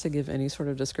 refuses to give any sort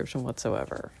of description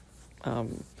whatsoever.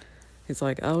 He's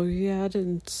like, oh yeah, I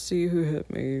didn't see who hit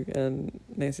me. And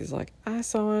Nancy's like, I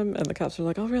saw him. And the cops are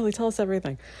like, oh really, tell us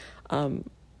everything. Let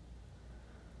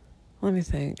me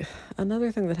think.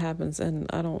 Another thing that happens, and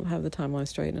I don't have the timeline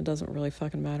straight, and it doesn't really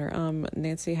fucking matter.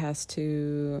 Nancy has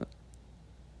to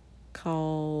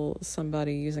call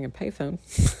somebody using a payphone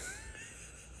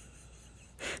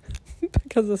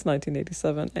because it's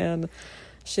 1987, and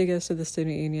she goes to the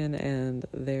student union, and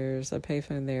there's a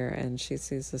payphone there, and she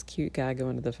sees this cute guy go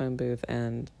into the phone booth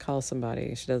and call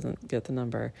somebody. She doesn't get the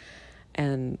number,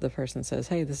 and the person says,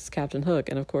 hey, this is Captain Hook.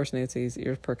 And of course Nancy's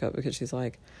ears perk up, because she's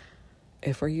like,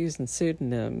 if we're using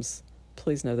pseudonyms,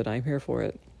 please know that I'm here for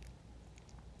it.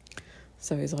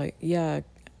 So he's like, yeah,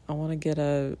 I want to get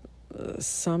a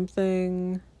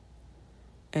something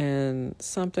and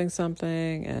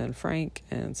something and Frank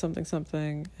and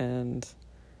something and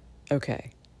okay.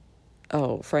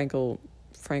 Oh, Frank will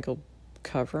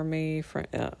cover me.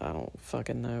 I don't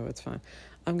fucking know. It's fine.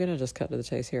 I'm going to just cut to the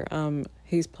chase here.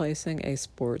 He's placing a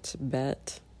sports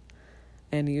bet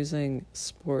and using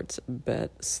sports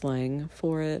bet slang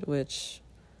for it, which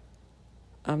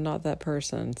I'm not that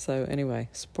person. So anyway,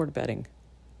 sport betting.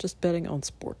 Just betting on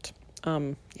sport.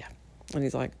 Yeah. And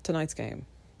he's like, tonight's game.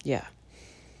 Yeah.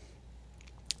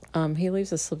 He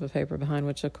leaves a slip of paper behind,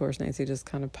 which of course Nancy just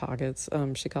kind of pockets.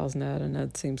 She calls Ned, and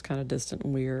Ned seems kind of distant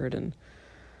and weird. And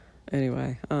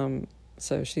anyway,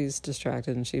 so she's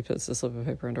distracted, and she puts the slip of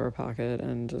paper into her pocket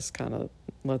and just kind of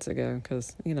lets it go,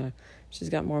 because, you know, she's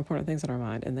got more important things on her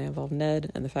mind, and they involve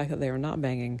Ned and the fact that they are not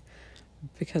banging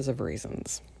because of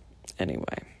reasons.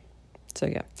 Anyway, so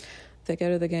yeah, they go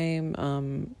to the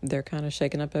game. They're kind of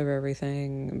shaken up over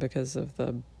everything because of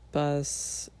the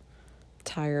bus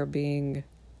tire being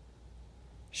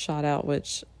shot out,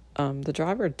 which the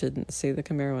driver didn't see the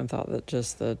Camaro and thought that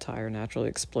just the tire naturally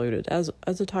exploded, as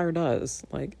a tire does.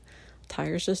 Like,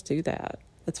 tires just do that.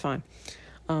 It's fine.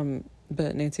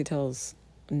 But Nancy tells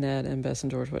Ned and Bess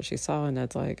and George what she saw, and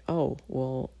Ned's like, oh,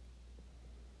 well,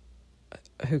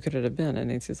 who could it have been? And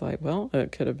Nancy's like, well,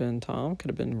 it could have been Tom, could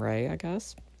have been Ray, I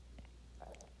guess.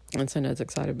 And so Ned's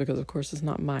excited because, of course, it's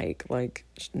not Mike. Like,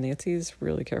 Nancy's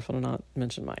really careful to not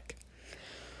mention Mike.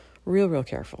 Real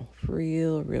careful.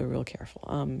 Real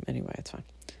careful. Anyway, it's fine.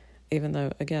 Even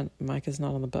though, again, Mike is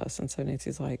not on the bus. And so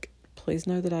Nancy's like, please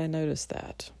know that I noticed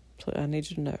that. I need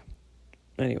you to know.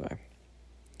 Anyway.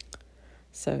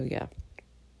 So, yeah.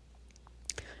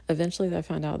 Eventually, they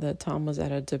find out that Tom was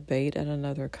at a debate at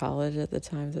another college at the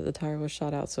time that the tire was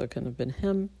shot out, so it couldn't have been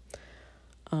him.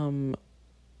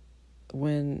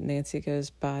 When Nancy goes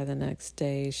by the next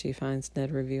day, she finds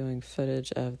Ned reviewing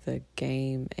footage of the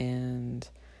game, and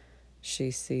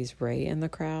she sees Ray in the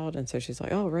crowd, and so she's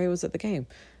like, oh, Ray was at the game.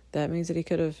 That means that he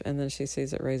could have, and then she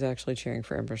sees that Ray's actually cheering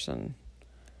for Emerson.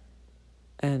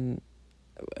 And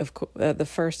of course, the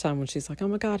first time when she's like, oh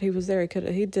my God, he was there,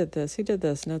 he did this,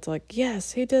 and it's like,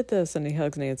 yes, he did this, and he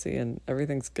hugs Nancy, and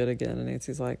everything's good again, and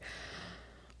Nancy's like,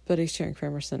 but he's cheering for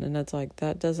Emerson, and it's like,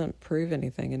 that doesn't prove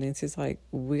anything, and Nancy's like,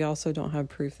 we also don't have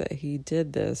proof that he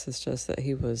did this, it's just that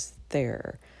he was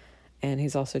there, and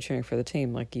he's also cheering for the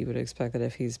team, like, you would expect that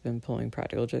if he's been pulling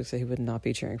practical jokes that he would not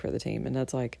be cheering for the team, and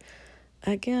that's like,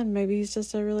 again, maybe he's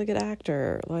just a really good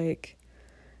actor, like,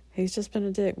 he's just been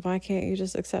a dick. Why can't you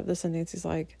just accept this? And Nancy's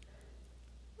like,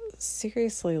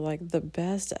 seriously, like, the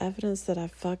best evidence that I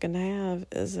fucking have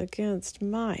is against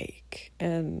Mike.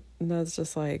 And that's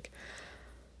just like,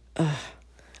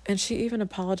 and she even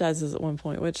apologizes at one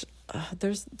point, which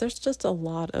there's just a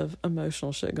lot of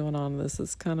emotional shit going on in this.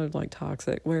 It's kind of like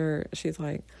toxic, where she's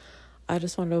like, I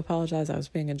just wanted to apologize. I was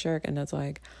being a jerk. And it's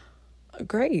like,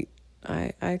 great.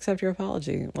 I accept your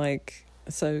apology. Like,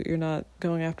 so you're not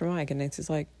going after Mike. And Nancy's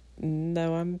like,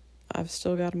 no, I've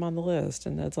still got him on the list.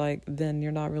 And it's like, then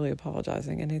you're not really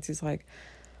apologizing. And Nancy's like,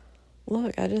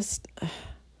 look, I'm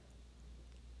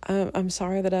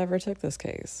sorry that I ever took this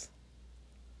case.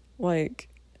 Like,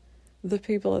 the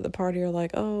people at the party are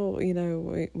like, oh, you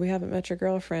know, we haven't met your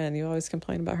girlfriend. You always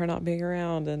complain about her not being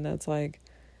around. And that's like,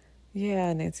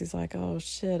 yeah. Nancy's like, oh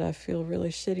shit, I feel really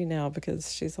shitty now,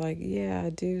 because she's like, yeah, I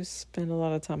do spend a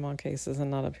lot of time on cases and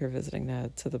not up here visiting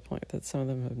Ned, to the point that some of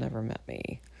them have never met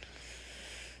me.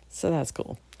 So that's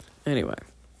cool. Anyway.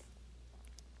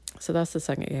 So that's the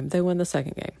second game. They win the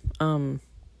second game.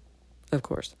 Of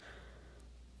course.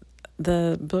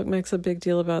 The book makes a big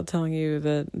deal about telling you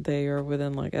that they are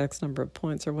within like X number of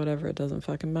points or whatever. It doesn't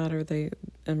fucking matter.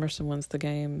 Emerson wins the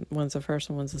game, wins the first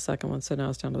one, wins the second one. So now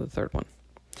it's down to the third one.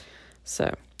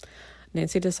 So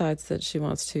Nancy decides that she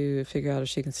wants to figure out if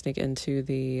she can sneak into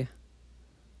the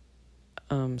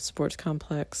sports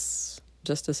complex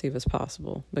just to see if it's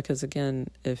possible. Because again,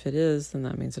 if it is, then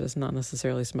that means that it's not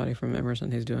necessarily somebody from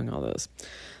Emerson who's doing all this.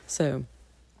 So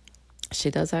she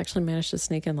does actually manage to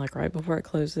sneak in, like, right before it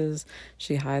closes.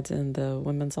 She hides in the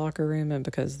women's locker room, and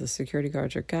because the security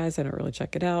guards are guys, they don't really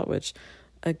check it out, which,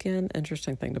 again,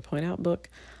 interesting thing to point out, book.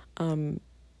 And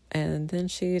then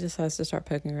she decides to start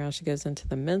poking around. She goes into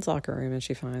the men's locker room, and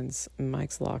she finds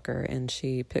Mike's locker, and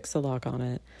she picks the lock on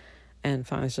it and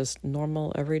finds just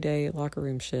normal, everyday locker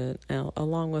room shit,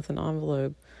 along with an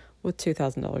envelope with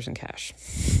 $2,000 in cash.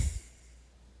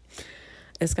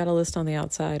 It's got a list on the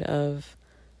outside of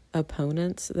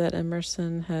opponents that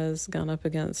Emerson has gone up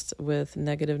against with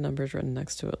negative numbers written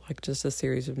next to it, like just a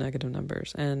series of negative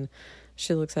numbers. And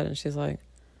she looks at it and she's like,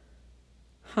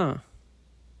 huh.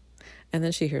 And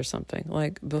then she hears something.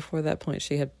 Like, before that point,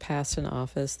 she had passed an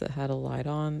office that had a light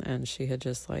on, and she had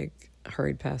just like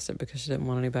hurried past it because she didn't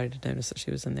want anybody to notice that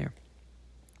she was in there.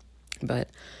 But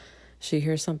she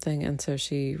hears something, and so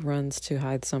she runs to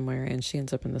hide somewhere, and she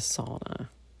ends up in the sauna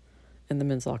in the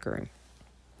men's locker room.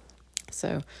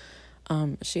 So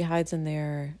she hides in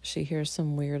there. She hears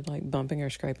some weird, like, bumping or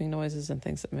scraping noises and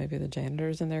thinks that maybe the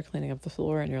janitor's in there cleaning up the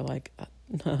floor, and you're like,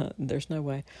 there's no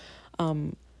way.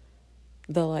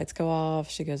 The lights go off.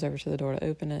 She goes over to the door to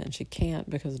open it, and she can't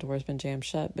because the door's been jammed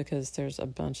shut, because there's a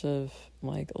bunch of,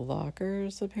 like,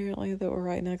 lockers, apparently, that were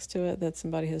right next to it that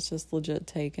somebody has just legit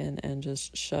taken and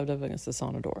just shoved up against the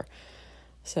sauna door.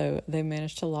 So they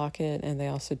managed to lock it, and they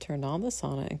also turned on the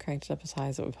sauna and cranked it up as high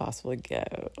as it would possibly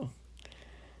go.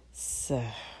 So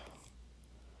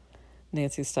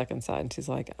Nancy's stuck inside, and she's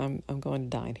like, I'm going to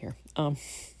die in here.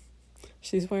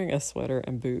 She's wearing a sweater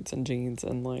and boots and jeans,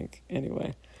 and, like,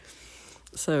 anyway.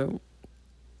 So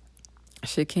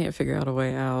she can't figure out a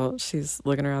way out. She's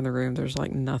looking around the room. There's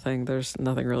like nothing. There's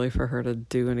nothing really for her to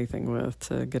do anything with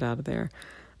to get out of there.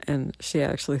 And she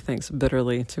actually thinks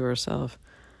bitterly to herself,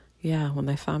 yeah, when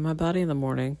they find my body in the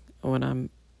morning, when I'm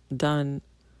done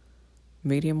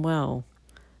medium well,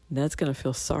 Ned's going to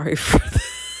feel sorry for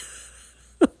this.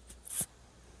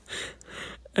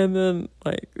 And then,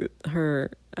 like, her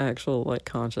actual, like,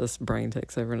 conscious brain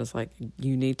takes over and is like,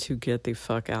 you need to get the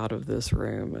fuck out of this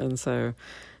room. And so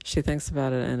she thinks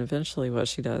about it, and eventually what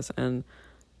she does, and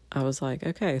I was like,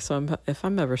 okay, so if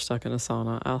I'm ever stuck in a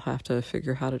sauna, I'll have to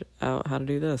figure out how to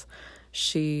do this.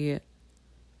 She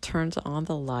turns on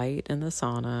the light in the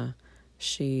sauna.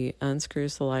 She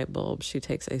unscrews the light bulb. She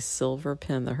takes a silver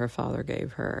pin that her father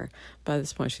gave her. By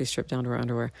this point, she's stripped down to her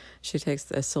underwear. She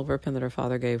takes a silver pin that her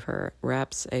father gave her,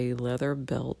 wraps a leather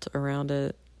belt around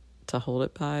it to hold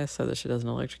it by so that she doesn't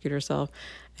electrocute herself,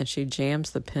 and she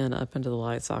jams the pin up into the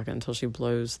light socket until she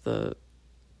blows the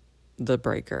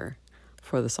breaker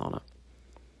for the sauna.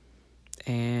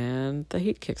 And the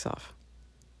heat kicks off.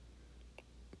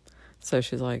 So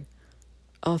she's like,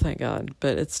 oh, thank God.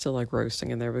 But it's still like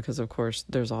roasting in there because, of course,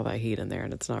 there's all that heat in there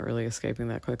and it's not really escaping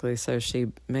that quickly. So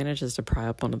she manages to pry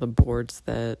up one of the boards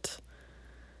that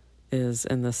is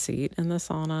in the seat in the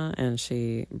sauna, and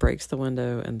she breaks the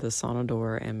window and the sauna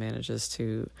door and manages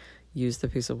to use the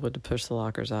piece of wood to push the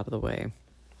lockers out of the way.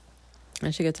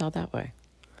 And she gets out that way.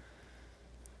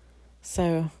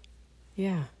 So,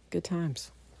 yeah, good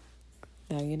times.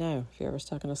 Now you know, if you're ever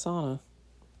stuck in a sauna,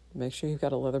 make sure you've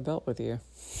got a leather belt with you.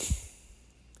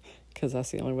 Because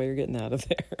that's the only way you're getting out of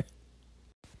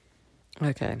there.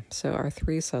 Okay, so our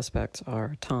three suspects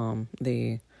are Tom,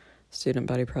 the student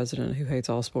body president who hates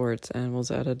all sports and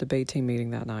was at a debate team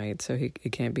meeting that night, so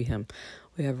it can't be him.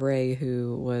 We have Ray,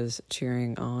 who was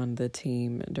cheering on the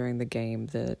team during the game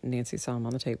that Nancy saw him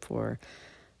on the tape for,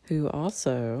 who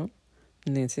also,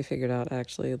 Nancy figured out,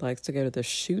 actually likes to go to the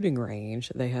shooting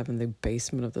range they have in the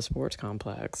basement of the sports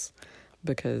complex,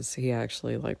 because he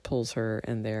actually like pulls her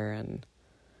in there, and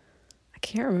I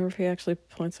can't remember if he actually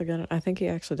points a gun. I think he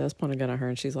actually does point a gun at her,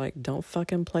 and she's like, don't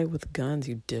fucking play with guns,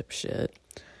 you dipshit.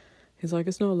 He's like,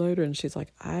 it's not loaded. And she's like,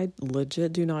 I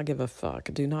legit do not give a fuck.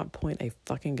 Do not point a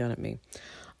fucking gun at me.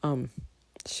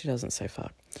 She doesn't say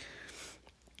fuck.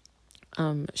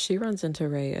 She runs into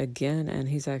Ray again, and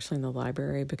he's actually in the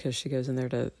library because she goes in there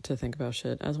to think about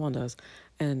shit, as one does.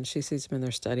 And she sees him in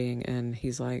there studying, and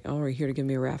he's like, oh, are you here to give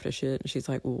me a raft of shit? And she's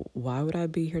like, well, why would I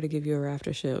be here to give you a raft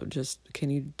of shit?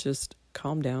 Can you just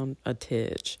calm down a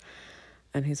titch?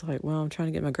 And he's like, well, I'm trying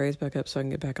to get my grades back up so I can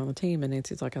get back on the team. And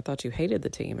Nancy's like, I thought you hated the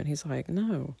team. And he's like,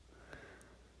 no.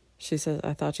 She says,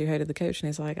 I thought you hated the coach. And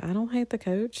he's like, I don't hate the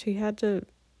coach. He had to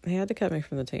cut me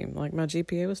from the team. Like, my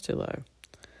GPA was too low.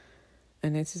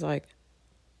 And Nancy's like,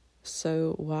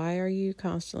 so why are you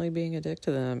constantly being a dick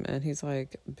to them? And he's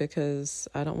like, because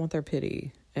I don't want their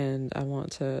pity, and I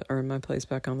want to earn my place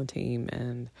back on the team,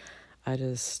 and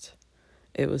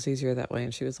it was easier that way.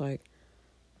 And she was like,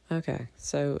 okay,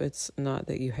 so it's not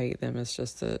that you hate them, it's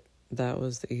just that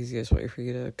was the easiest way for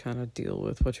you to kind of deal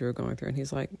with what you were going through. And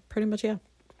he's like, pretty much, yeah.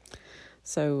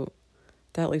 So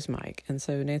that leaves Mike. And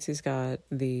so Nancy's got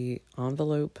the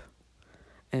envelope,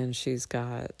 and she's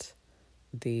got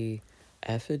the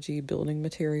effigy building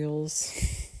materials.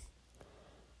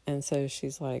 And so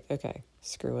she's like, okay,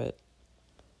 screw it.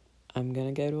 I'm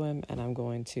going to go to him, and I'm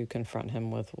going to confront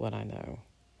him with what I know.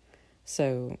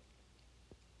 So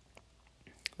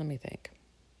let me think.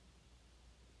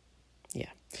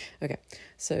 Yeah. Okay.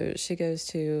 So she goes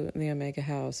to the Omega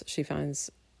house. She finds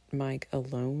Mike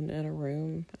alone in a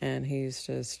room, and he's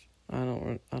just, I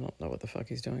don't know what the fuck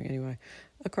he's doing anyway.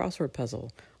 A crossword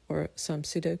puzzle, or some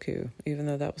Sudoku, even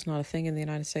though that was not a thing in the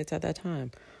United States at that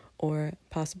time, or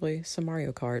possibly some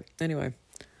Mario Kart. Anyway,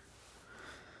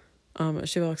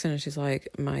 she walks in and she's like,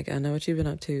 Mike, I know what you've been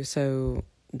up to, so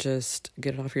just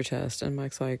get it off your chest. And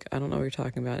Mike's like, I don't know what you're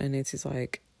talking about. And Nancy's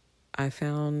like, I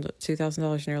found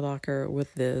 $2,000 in your locker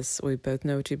with this. We both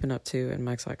know what you've been up to. And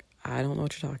Mike's like, I don't know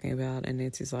what you're talking about. And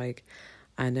Nancy's like,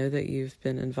 I know that you've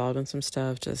been involved in some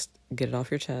stuff. Just get it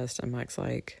off your chest. And Mike's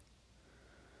like,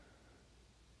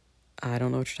 I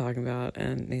don't know what you're talking about.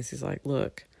 And Nancy's like,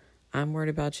 look, I'm worried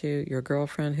about you. Your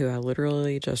girlfriend, who I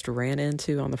literally just ran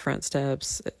into on the front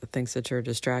steps, thinks that you're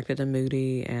distracted and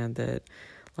moody, and that,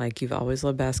 like, you've always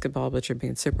loved basketball, but you're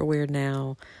being super weird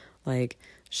now. Like,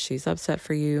 she's upset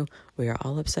for you. We are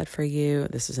all upset for you.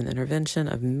 This is an intervention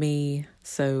of me.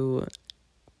 So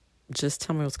just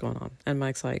tell me what's going on. And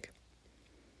Mike's like,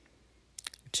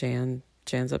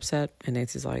 Jan's upset. And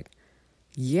Nancy's like,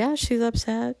 yeah, she's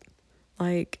upset.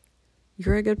 Like,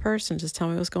 you're a good person. Just tell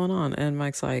me what's going on. And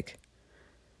Mike's like,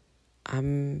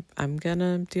 I'm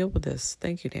gonna deal with this.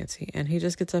 Thank you, Nancy. And he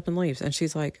just gets up and leaves. And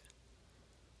she's like,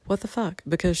 what the fuck?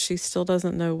 Because she still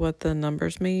doesn't know what the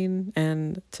numbers mean.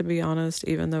 And to be honest,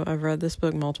 even though I've read this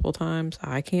book multiple times,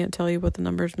 I can't tell you what the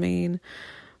numbers mean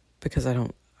because I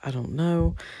don't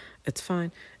know. It's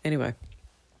fine. Anyway,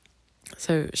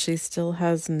 so she still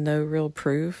has no real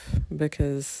proof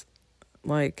because,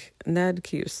 like, Ned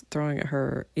keeps throwing at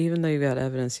her, even though you've got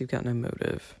evidence, you've got no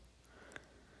motive.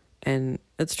 And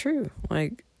it's true.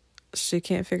 Like, she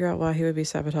can't figure out why he would be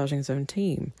sabotaging his own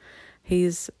team.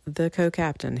 He's the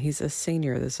co-captain. He's a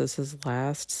senior. This is his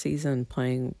last season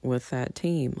playing with that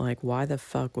team. Like, why the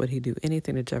fuck would he do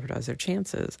anything to jeopardize their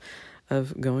chances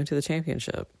of going to the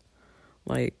championship?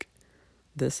 Like,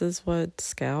 this is what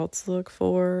scouts look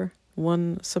for,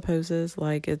 one supposes.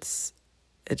 Like, it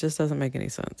just doesn't make any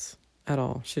sense at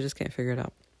all. She just can't figure it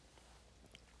out.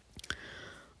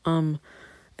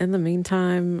 In the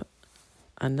meantime,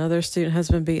 another student has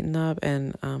been beaten up,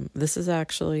 and this is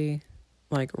actually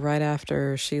like right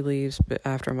after she leaves, but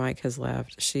after Mike has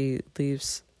left, she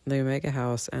leaves the Omega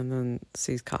house and then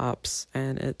sees cops,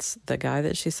 and it's the guy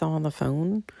that she saw on the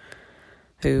phone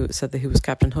who said that he was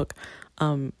Captain Hook.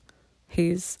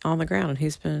 He's on the ground and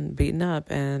he's been beaten up,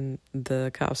 and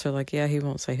the cops are like, yeah, he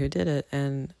won't say who did it.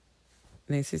 And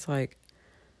Nancy's like,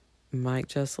 Mike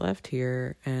just left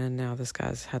here and now this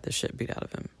guy's had the shit beat out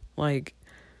of him. Like,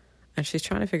 and she's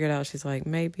trying to figure it out. She's like,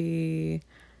 maybe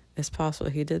it's possible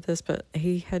he did this, but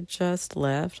he had just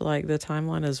left. Like, the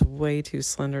timeline is way too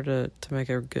slender to make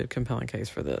a good, compelling case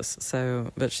for this.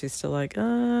 So, but she's still like,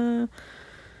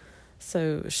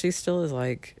 So she still is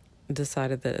like,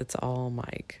 decided that it's all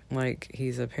Mike. Like,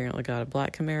 he's apparently got a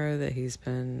black Camaro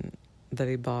that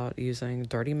he bought using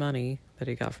dirty money that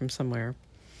he got from somewhere.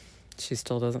 She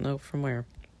still doesn't know from where.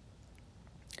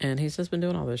 And he's just been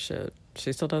doing all this shit.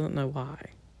 She still doesn't know why.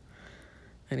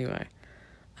 Anyway,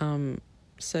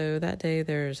 so that day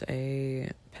there's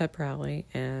a pep rally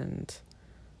and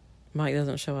Mike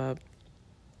doesn't show up.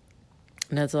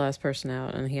 Ned's the last person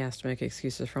out and he has to make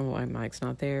excuses for why Mike's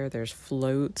not there. There's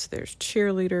floats, there's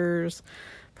cheerleaders,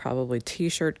 probably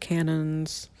t-shirt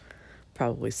cannons,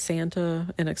 probably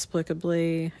Santa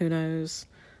inexplicably, who knows,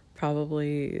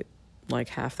 probably like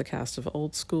half the cast of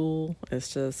Old School.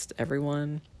 It's just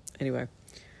everyone. Anyway,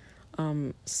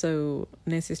 so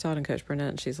Nancy's talking to Coach Burnett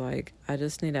and she's like, I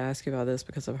just need to ask you about this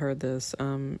because I've heard this.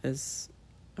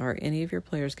 Are any of your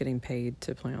players getting paid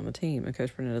to play on the team? And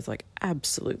Coach Burnett is like,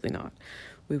 absolutely not.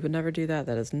 We would never do that.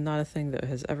 That is not a thing that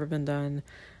has ever been done.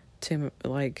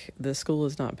 The school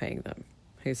is not paying them.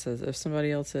 He says, if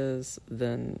somebody else is,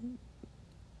 then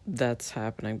that's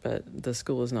happening, but the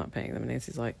school is not paying them. And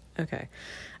Nancy's like, okay.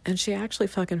 And she actually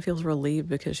fucking feels relieved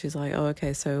because she's like, oh,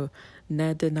 okay, so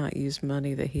Ned did not use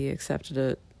money that he accepted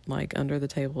it like under the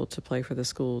table to play for the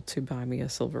school to buy me a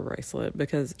silver bracelet,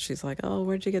 because she's like, oh,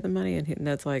 where'd you get the money? And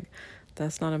Ned's like,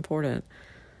 that's not important.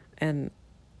 And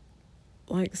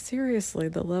like, seriously,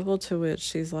 the level to which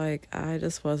she's like, I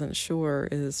just wasn't sure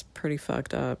is pretty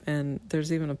fucked up. And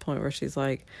there's even a point where she's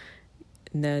like,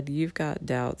 Ned, you've got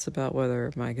doubts about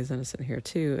whether Mike is innocent here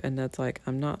too. And Ned's like,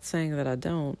 I'm not saying that I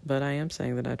don't, but I am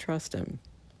saying that I trust him.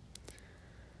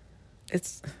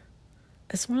 It's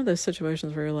one of those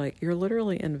situations where you're like, you're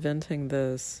literally inventing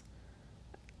this.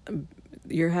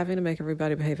 You're having to make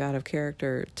everybody behave out of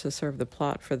character to serve the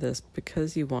plot for this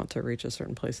because you want to reach a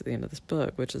certain place at the end of this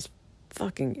book, which is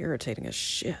fucking irritating as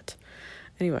shit.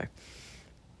 Anyway,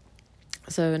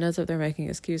 so Ned's up there making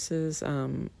excuses.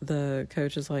 The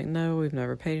coach is like, no, we've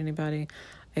never paid anybody.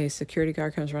 A security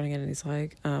guard comes running in and he's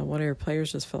like, one of your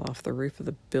players just fell off the roof of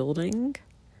the building.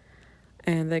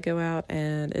 And they go out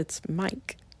and it's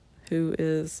Mike, who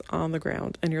is on the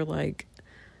ground. And you're like,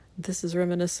 this is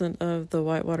reminiscent of the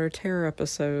Whitewater Terror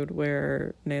episode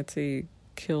where Nancy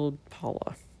killed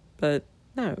Paula. But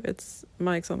no, it's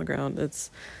Mike's on the ground.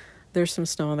 There's some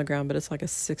snow on the ground, but it's like a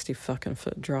 60 fucking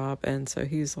foot drop. And so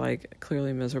he's like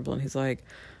clearly miserable. And he's like,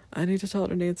 I need to talk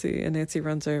to Nancy. And Nancy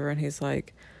runs over and he's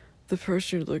like, the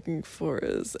person you're looking for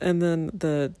is. And then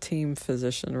the team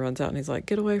physician runs out and he's like,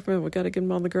 get away from him. We got to get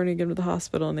him on the gurney and get him to the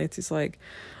hospital. And Nancy's like,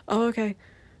 oh, okay.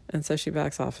 And so she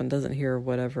backs off and doesn't hear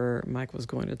whatever Mike was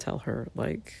going to tell her,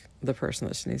 like the person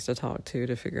that she needs to talk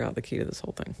to figure out the key to this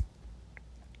whole thing.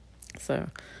 So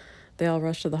they all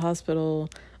rush to the hospital.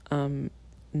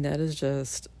 Ned is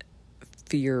just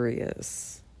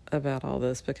furious about all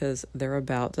this because they're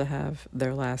about to have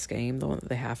their last game, the one that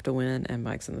they have to win, and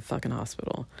Mike's in the fucking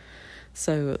hospital.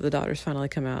 So the doctors finally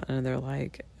come out and they're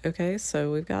like, okay,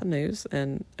 so we've got news.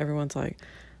 And everyone's like,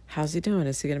 how's he doing?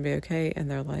 Is he going to be okay? And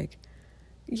they're like,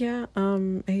 yeah,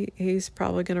 he's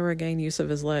probably going to regain use of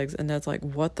his legs. And Ned's like,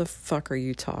 what the fuck are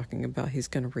you talking about? He's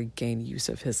going to regain use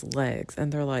of his legs.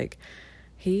 And they're like,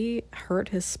 he hurt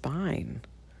his spine.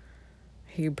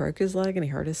 He broke his leg and he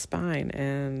hurt his spine.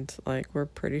 And, like, we're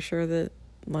pretty sure that,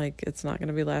 like, it's not going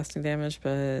to be lasting damage,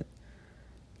 but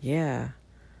yeah,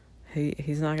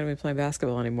 he's not going to be playing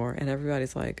basketball anymore. And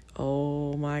everybody's like,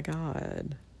 oh my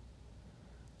God,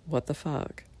 what the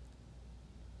fuck?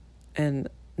 And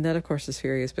Ned, of course, is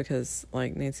furious because,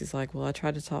 like, Nancy's like, well, I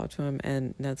tried to talk to him.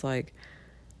 And Ned's like,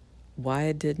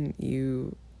 why didn't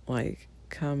you, like,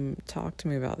 come talk to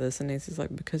me about this? And Nancy's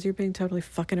like, because you're being totally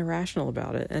fucking irrational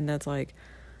about it. And Ned's like,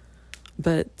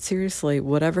 but seriously,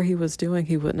 whatever he was doing,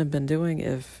 he wouldn't have been doing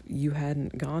if you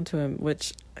hadn't gone to him,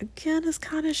 which, again, is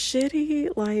kind of shitty.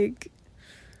 Like,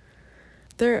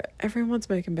 everyone's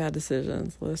making bad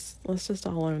decisions. Let's just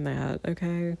all own that,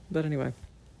 okay? But anyway,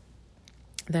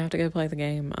 they have to go play the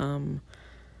game.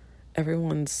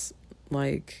 Everyone's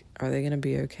like, are they going to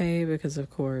be okay? Because, of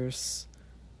course,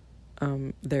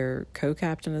 their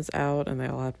co-captain is out and they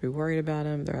all have to be worried about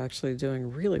him. They're actually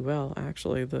doing really well.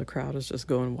 Actually, the crowd is just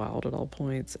going wild at all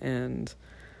points. And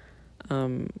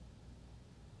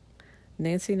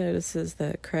Nancy notices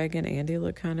that Craig and Andy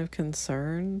look kind of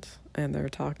concerned and they're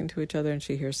talking to each other, and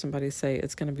she hears somebody say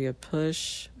it's going to be a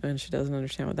push, and she doesn't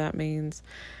understand what that means.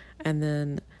 And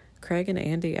then Craig and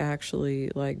Andy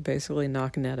actually, like, basically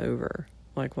knock Ned over,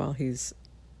 like, while he's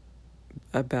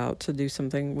about to do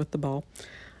something with the ball.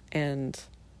 And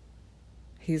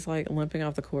he's, like, limping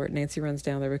off the court. Nancy runs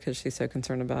down there because she's so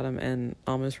concerned about him and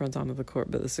almost runs onto the court,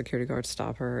 but the security guards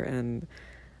stop her. And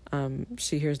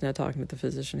she hears Ned talking to the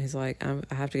physician. He's like,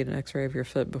 I have to get an x-ray of your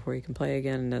foot before you can play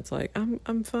again. And Ned's like,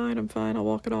 I'm fine, I'll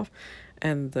walk it off.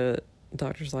 And the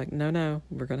doctor's like, no,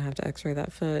 we're going to have to x-ray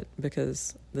that foot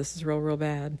because this is real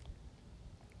bad.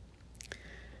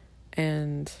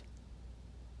 And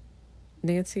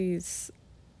Nancy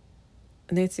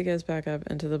goes back up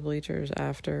into the bleachers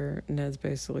after Ned's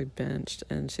basically benched,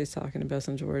 and she's talking to Bess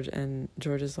and George, and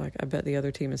George is like, I bet the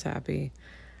other team is happy.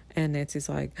 And Nancy's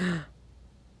like,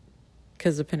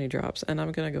 because the penny drops. And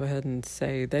I'm going to go ahead and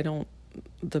say the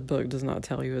book does not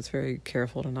tell you. It's very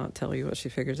careful to not tell you what she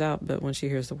figures out. But when she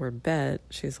hears the word bet,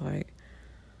 she's like,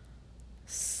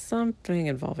 something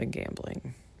involving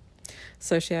gambling.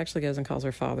 So she actually goes and calls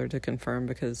her father to confirm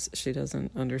because she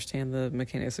doesn't understand the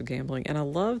mechanics of gambling. And I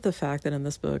love the fact that in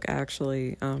this book,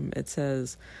 actually, it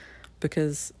says,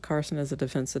 because Carson is a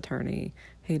defense attorney,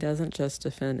 he doesn't just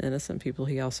defend innocent people,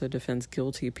 he also defends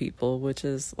guilty people, which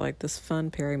is like this fun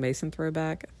Perry Mason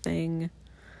throwback thing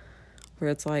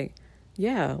where it's like,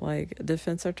 yeah, like,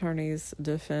 defense attorneys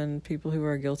defend people who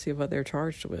are guilty of what they're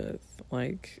charged with.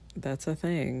 Like, that's a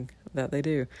thing that they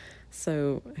do.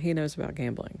 So he knows about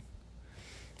gambling.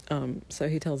 So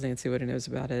he tells Nancy what he knows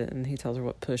about it, and he tells her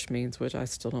what push means, which I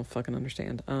still don't fucking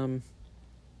understand.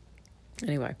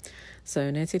 Anyway,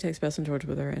 so Nancy takes Bess and George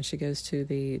with her, and she goes to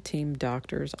the team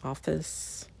doctor's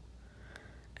office,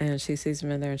 and she sees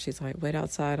him in there, and she's like, wait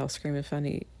outside, I'll scream if I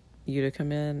need you to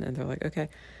come in. And they're like, okay.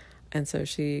 And so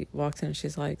she walks in, and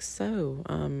she's like, so,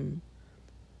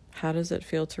 how does it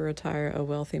feel to retire a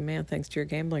wealthy man thanks to your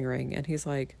gambling ring? And he's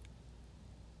like,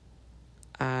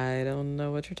 I don't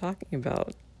know what you're talking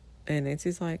about. And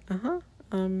Nancy's like,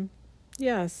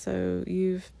 yeah, so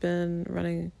you've been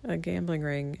running a gambling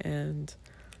ring and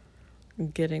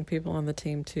getting people on the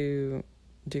team to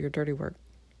do your dirty work.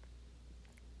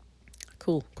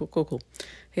 Cool.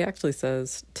 He actually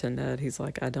says to Ned, he's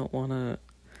like,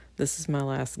 this is my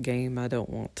last game, I don't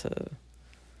want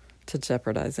to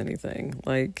jeopardize anything.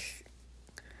 Like,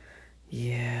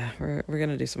 yeah, we're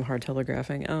gonna do some hard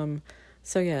telegraphing.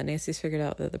 So yeah, Nancy's figured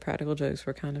out that the practical jokes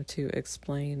were kind of to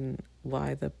explain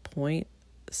why the point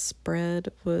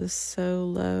spread was so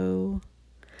low.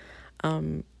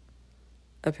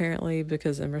 Apparently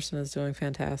because Emerson is doing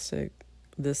fantastic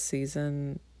this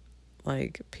season,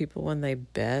 like, people, when they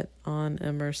bet on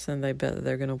Emerson, they bet that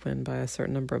they're going to win by a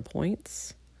certain number of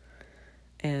points,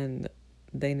 and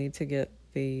they need to get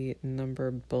the number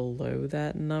below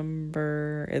that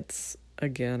number. It's,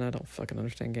 again, I don't fucking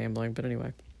understand gambling, but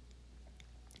anyway.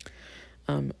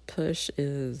 Push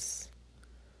is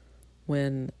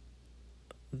when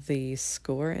the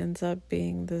score ends up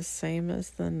being the same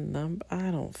as the number.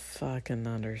 I don't fucking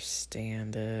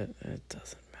understand it. It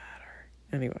doesn't matter.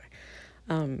 Anyway.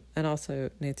 And also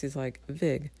Nancy's like,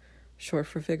 VIG, short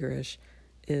for vigorish,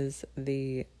 is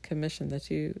the commission that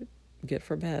you get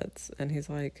for bets. And he's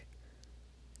like,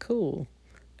 cool.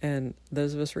 And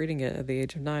those of us reading it at the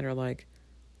age of 9 are like,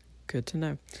 good to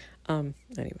know.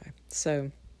 Anyway,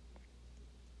 so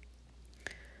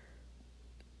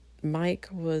Mike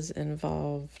was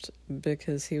involved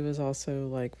because he was also,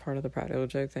 like, part of the practical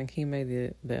joke thing. He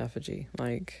made the effigy.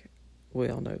 Like, we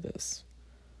all know this.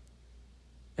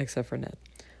 Except for Ned.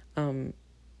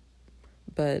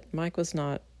 But Mike was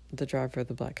not the driver of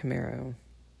the black Camaro.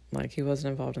 Like, he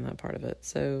wasn't involved in that part of it.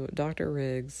 So Dr.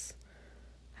 Riggs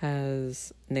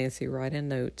has Nancy write a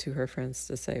note to her friends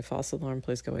to say, false alarm,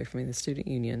 please go away from me, the student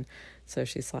union. So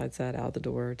she slides that out the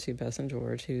door to Bess and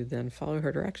George, who then follow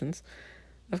her directions,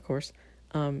 of course.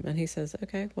 And he says,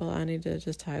 okay, well, I need to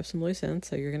just tie up some loose ends,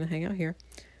 so you're going to hang out here.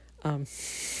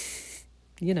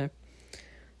 You know.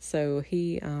 So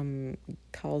he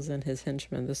calls in his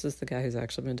henchman. This is the guy who's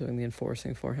actually been doing the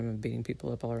enforcing for him and beating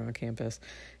people up all around campus.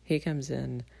 He comes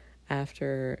in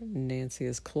after Nancy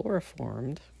is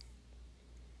chloroformed.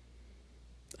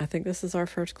 I think this is our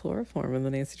first chloroform in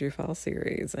the Nancy Drew File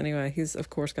series. Anyway, he's,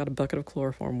 of course, got a bucket of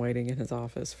chloroform waiting in his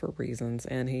office for reasons,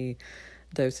 and he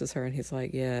doses her, and he's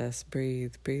like, yes,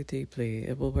 breathe deeply.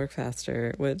 It will work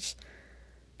faster, which...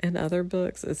 in other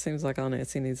books, it seems like all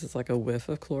Nancy needs is like a whiff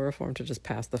of chloroform to just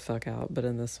pass the fuck out. But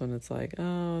in this one, it's like,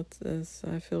 oh,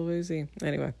 I feel woozy.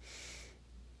 Anyway.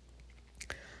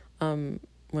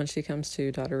 When she comes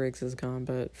to, Dr. Riggs is gone,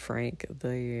 but Frank,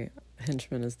 the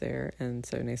henchman, is there. And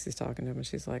so Nancy's talking to him, and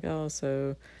she's like, oh,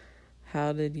 so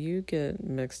how did you get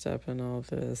mixed up in all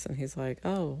this? And he's like,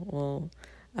 oh, well,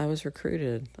 I was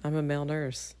recruited. I'm a male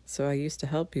nurse. So I used to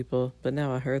help people, but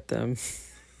now I hurt them.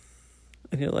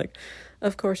 And you're like,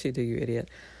 of course you do, you idiot.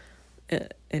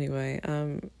 Anyway,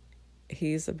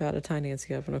 he's about to tie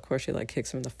Nancy up, and of course she, like,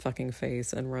 kicks him in the fucking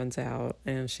face and runs out,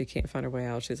 and she can't find her way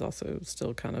out. She's also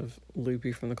still kind of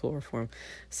loopy from the chloroform.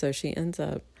 So she ends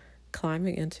up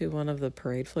climbing into one of the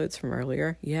parade floats from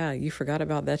earlier. Yeah, you forgot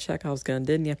about that Chekhov's gun,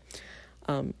 didn't you?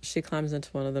 She climbs into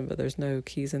one of them, but there's no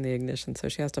keys in the ignition, so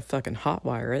she has to fucking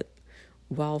hotwire it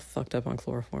while fucked up on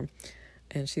chloroform.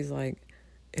 And she's like,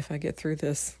 if I get through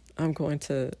this, I'm going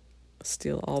to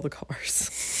steal all the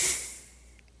cars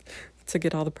to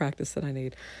get all the practice that I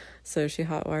need. So she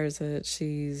hotwires it.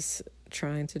 She's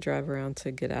trying to drive around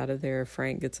to get out of there.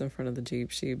 Frank gets in front of the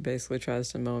Jeep. She basically tries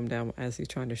to mow him down as he's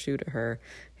trying to shoot at her.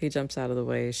 He jumps out of the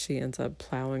way. She ends up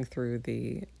plowing through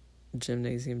the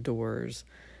gymnasium doors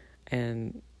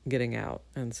and getting out.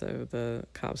 And so the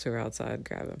cops who are outside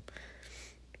grab him.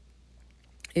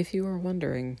 If you were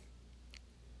wondering,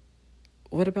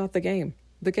 what about the game?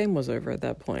 The game was over at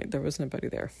that point. There was nobody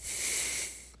there.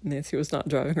 Nancy was not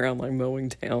driving around, like, mowing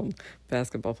down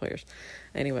basketball players.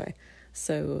 Anyway,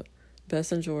 so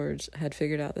Bess and George had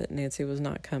figured out that Nancy was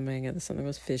not coming and something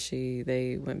was fishy.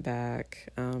 They went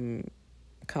back,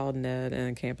 called Ned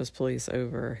and campus police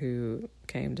over, who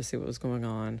came to see what was going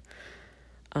on.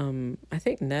 I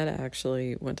think Ned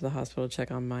actually went to the hospital to check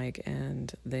on Mike,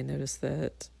 and they noticed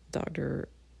that Dr.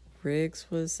 Riggs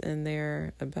was in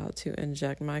there about to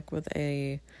inject Mike with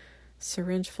a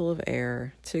syringe full of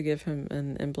air to give him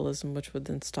an embolism, which would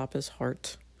then stop his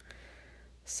heart,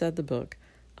 said the book.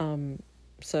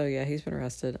 So yeah, he's been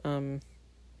arrested.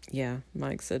 Yeah,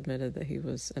 Mike's admitted that he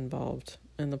was involved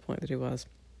in the point that he was.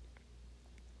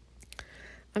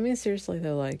 I mean, seriously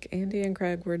though, like, Andy and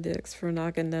Craig were dicks for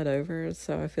knocking Ned over,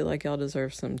 so I feel like y'all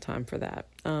deserve some time for that.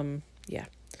 Yeah.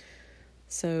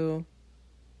 So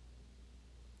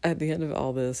at the end of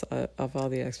all this, of all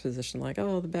the exposition, like,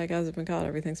 oh, the bad guys have been caught,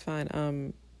 everything's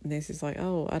fine. Nancy's like,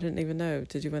 oh, I didn't even know.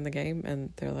 Did you win the game?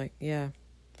 And they're like, yeah.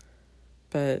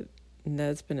 But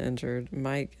Ned's been injured.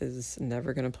 Mike is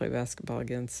never going to play basketball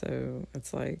again. So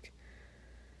it's like,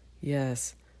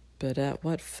 yes, but at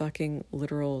what fucking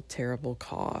literal terrible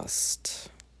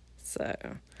cost? So,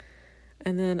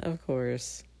 and then, of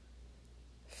course,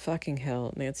 fucking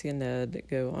hell, Nancy and Ned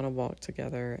go on a walk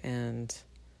together, and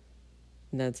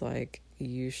Ned's like,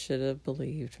 you should have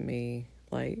believed me.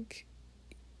 Like,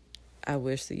 I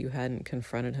wish that you hadn't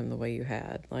confronted him the way you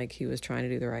had. Like, he was trying to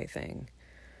do the right thing.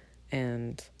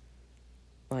 And,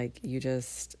 like,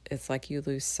 it's like you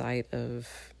lose sight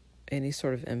of any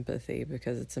sort of empathy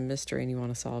because it's a mystery and you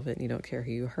want to solve it and you don't care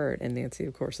who you hurt. And Nancy,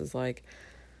 of course, is like,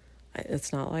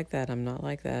 it's not like that. I'm not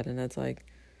like that. And it's like,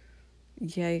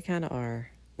 yeah, you kind of are.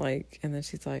 Like, and then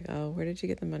she's like, oh, where did you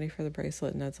get the money for the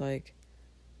bracelet? And Ned's like,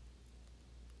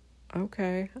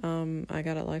 okay, I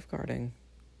got it lifeguarding.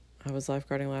 I was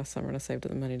lifeguarding last summer and I saved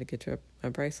up the money to get you a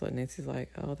bracelet. And Nancy's like,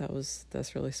 oh,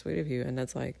 that's really sweet of you. And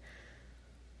Ned's like,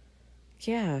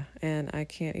 yeah, and I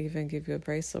can't even give you a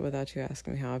bracelet without you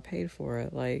asking me how I paid for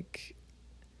it. Like,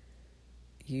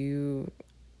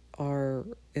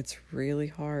 it's really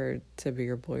hard to be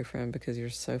your boyfriend because you're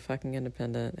so fucking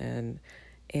independent, and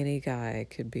any guy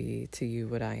could be to you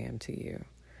what I am to you.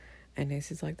 And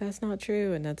Nancy's like, that's not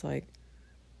true. And Ned's like,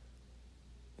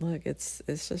 look, it's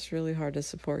just really hard to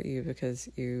support you because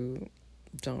you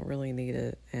don't really need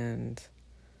it, and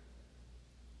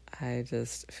I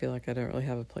just feel like I don't really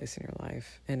have a place in your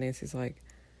life. And Nancy's like,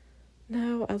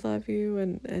 no, I love you,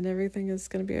 and everything is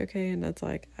going to be okay. And Ned's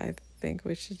like, I think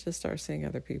we should just start seeing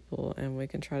other people, and we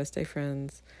can try to stay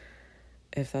friends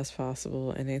if that's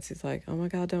possible. And Nancy's like, oh my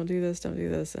God, don't do this.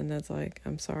 And Ned's like,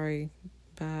 I'm sorry,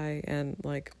 bye, and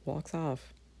like walks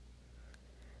off.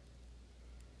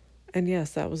 And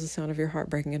yes, that was the sound of your heart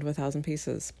breaking into 1,000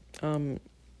 pieces. And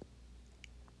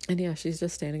yeah, she's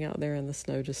just standing out there in the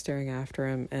snow, just staring after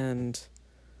him, and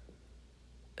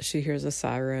she hears a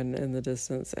siren in the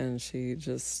distance, and she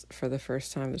just, for the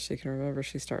first time that she can remember,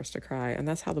 she starts to cry. And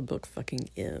that's how the book fucking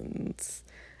ends,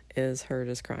 is her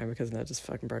just crying because Ned just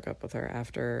fucking broke up with her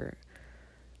after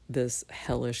this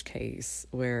hellish case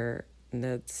where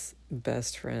Ned's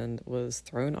best friend was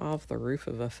thrown off the roof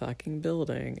of a fucking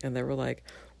building, and they were like,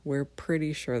 we're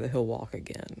pretty sure that he'll walk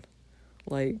again.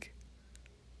 Like,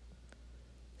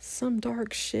 some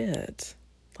dark shit.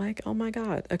 Like, oh my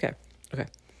God. Okay.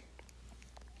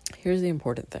 Here's the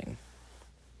important thing.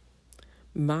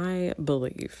 My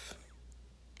belief,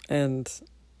 and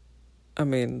I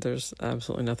mean, there's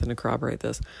absolutely nothing to corroborate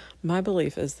this. My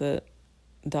belief is that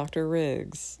Dr.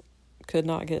 Riggs could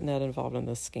not get Ned involved in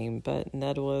this scheme, but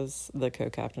Ned was the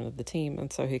co-captain of the team,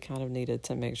 and so he kind of needed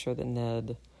to make sure that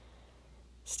Ned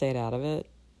stayed out of it.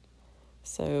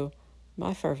 So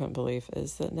my fervent belief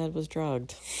is that Ned was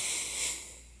drugged.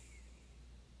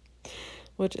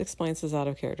 Which explains his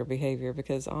out-of-character behavior,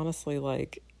 because honestly,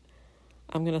 like,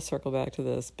 I'm going to circle back to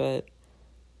this, but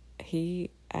he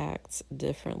acts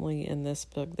differently in this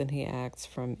book than he acts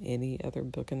from any other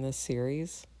book in this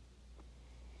series.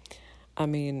 I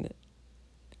mean,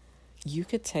 you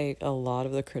could take a lot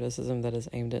of the criticism that is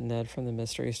aimed at Ned from the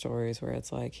mystery stories, where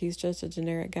it's like, he's just a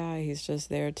generic guy. He's just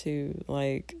there to,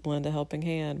 like, lend a helping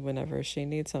hand whenever she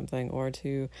needs something, or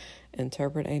to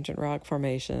interpret ancient rock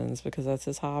formations because that's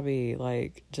his hobby.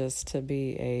 Like, just to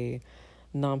be a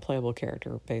non-playable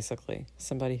character, basically.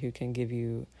 Somebody who can give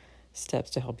you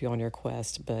steps to help you on your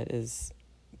quest, but is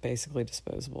basically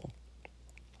disposable.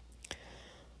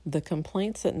 The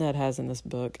complaints that Ned has in this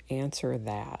book answer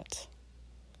that.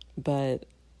 But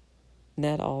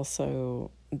Ned also,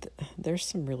 there's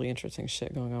some really interesting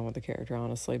shit going on with the character,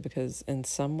 honestly, because in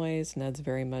some ways, Ned's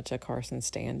very much a Carson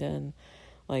stand-in.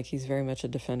 Like, he's very much a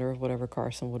defender of whatever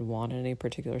Carson would want in any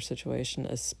particular situation,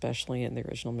 especially in the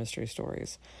original mystery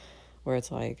stories, where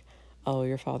it's like, oh,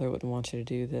 your father wouldn't want you to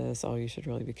do this, oh, you should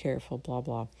really be careful, blah,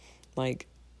 blah. Like,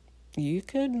 you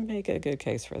could make a good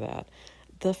case for that.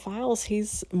 The Files,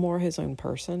 he's more his own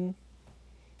person.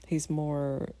 He's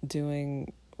more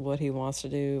doing what he wants to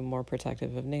do, more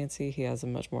protective of Nancy. He has a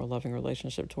much more loving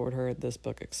relationship toward her, this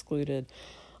book excluded.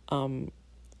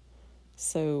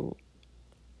 So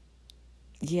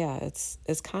yeah, it's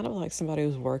kind of like somebody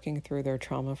who's working through their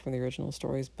trauma from the original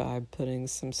stories by putting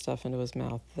some stuff into his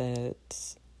mouth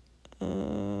that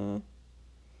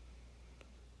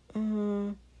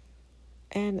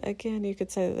and again, you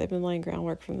could say that they've been laying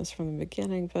groundwork from the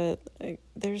beginning, but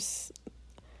it's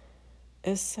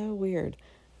so weird.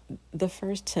 The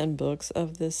first 10 books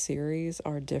of this series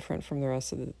are different from the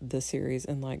rest of the series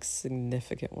in, like,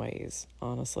 significant ways,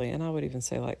 honestly. And I would even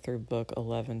say, like, through book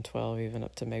 11, 12, even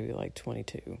up to maybe, like,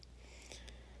 22.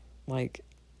 Like,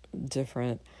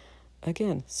 different.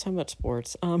 Again, so much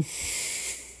sports.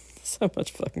 So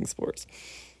much fucking sports.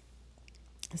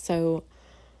 So,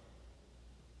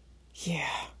 yeah.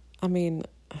 I mean,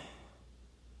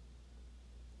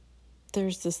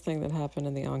 there's this thing that happened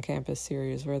in the On-Campus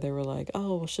series where they were like,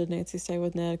 oh, well, should Nancy stay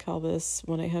with Ned? Call this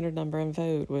 1-800 number and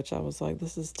vote, which I was like,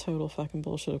 this is total fucking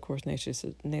bullshit. Of course, Nancy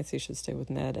should stay with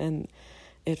Ned. And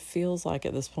it feels like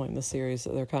at this point in the series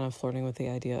that they're kind of flirting with the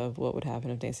idea of what would happen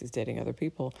if Nancy's dating other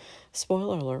people.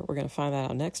 Spoiler alert, we're going to find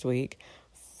that out next week.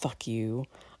 Fuck you.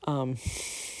 God.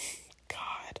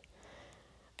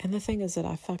 And the thing is that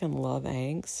I fucking love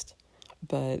angst,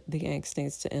 but the angst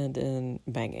needs to end in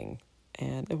banging.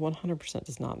 And it 100%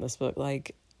 does not in this book.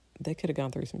 Like, they could have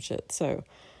gone through some shit. So,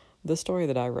 the story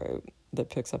that I wrote that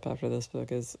picks up after this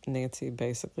book is Nancy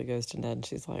basically goes to Ned and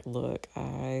she's like, look,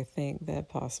 I think that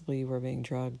possibly you were being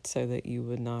drugged so that you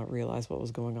would not realize what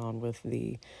was going on with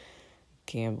the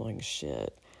gambling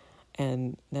shit.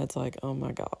 And Ned's like, oh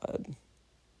my God.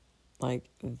 Like,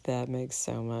 that makes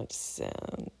so much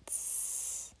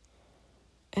sense.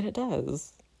 And it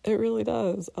does. It really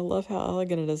does. I love how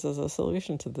elegant it is as a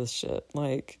solution to this shit.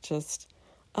 Like, just,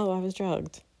 oh, I was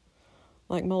drugged.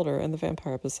 Like Mulder in the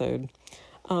vampire episode.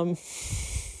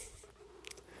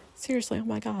 Seriously, oh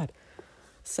my God.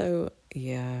 So,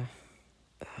 yeah.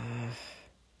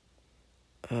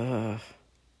 Yeah.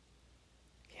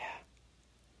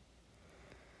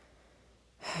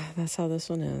 That's how this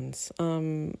one ends.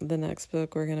 The next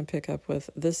book we're going to pick up with,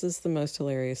 this is the most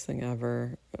hilarious thing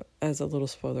ever, as a little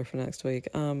spoiler for next week.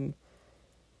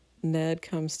 Ned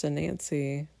comes to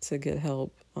Nancy to get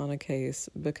help on a case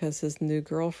because his new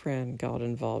girlfriend got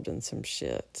involved in some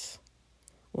shit.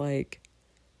 Like,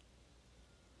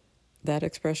 that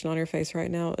expression on your face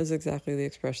right now is exactly the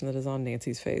expression that is on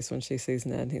Nancy's face when she sees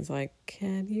Ned. And he's like,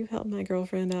 can you help my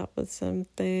girlfriend out with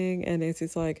something? And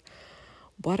Nancy's like,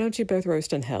 why don't you both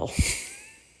roast in hell?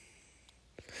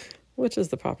 Which is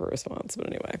the proper response, but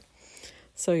anyway.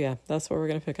 So yeah, that's what we're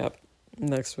going to pick up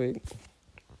next week.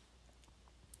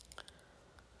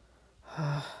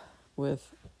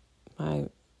 With my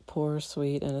poor,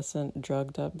 sweet, innocent,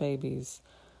 drugged up babies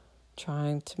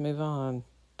trying to move on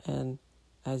and,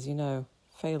 as you know,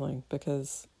 failing,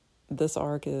 because this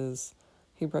arc is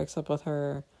he breaks up with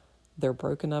her, they're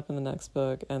broken up in the next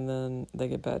book, and then they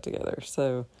get back together.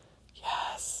 So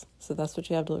yes, so that's what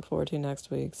you have to look forward to next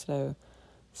week. So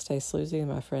stay sleuzy,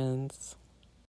 my friends.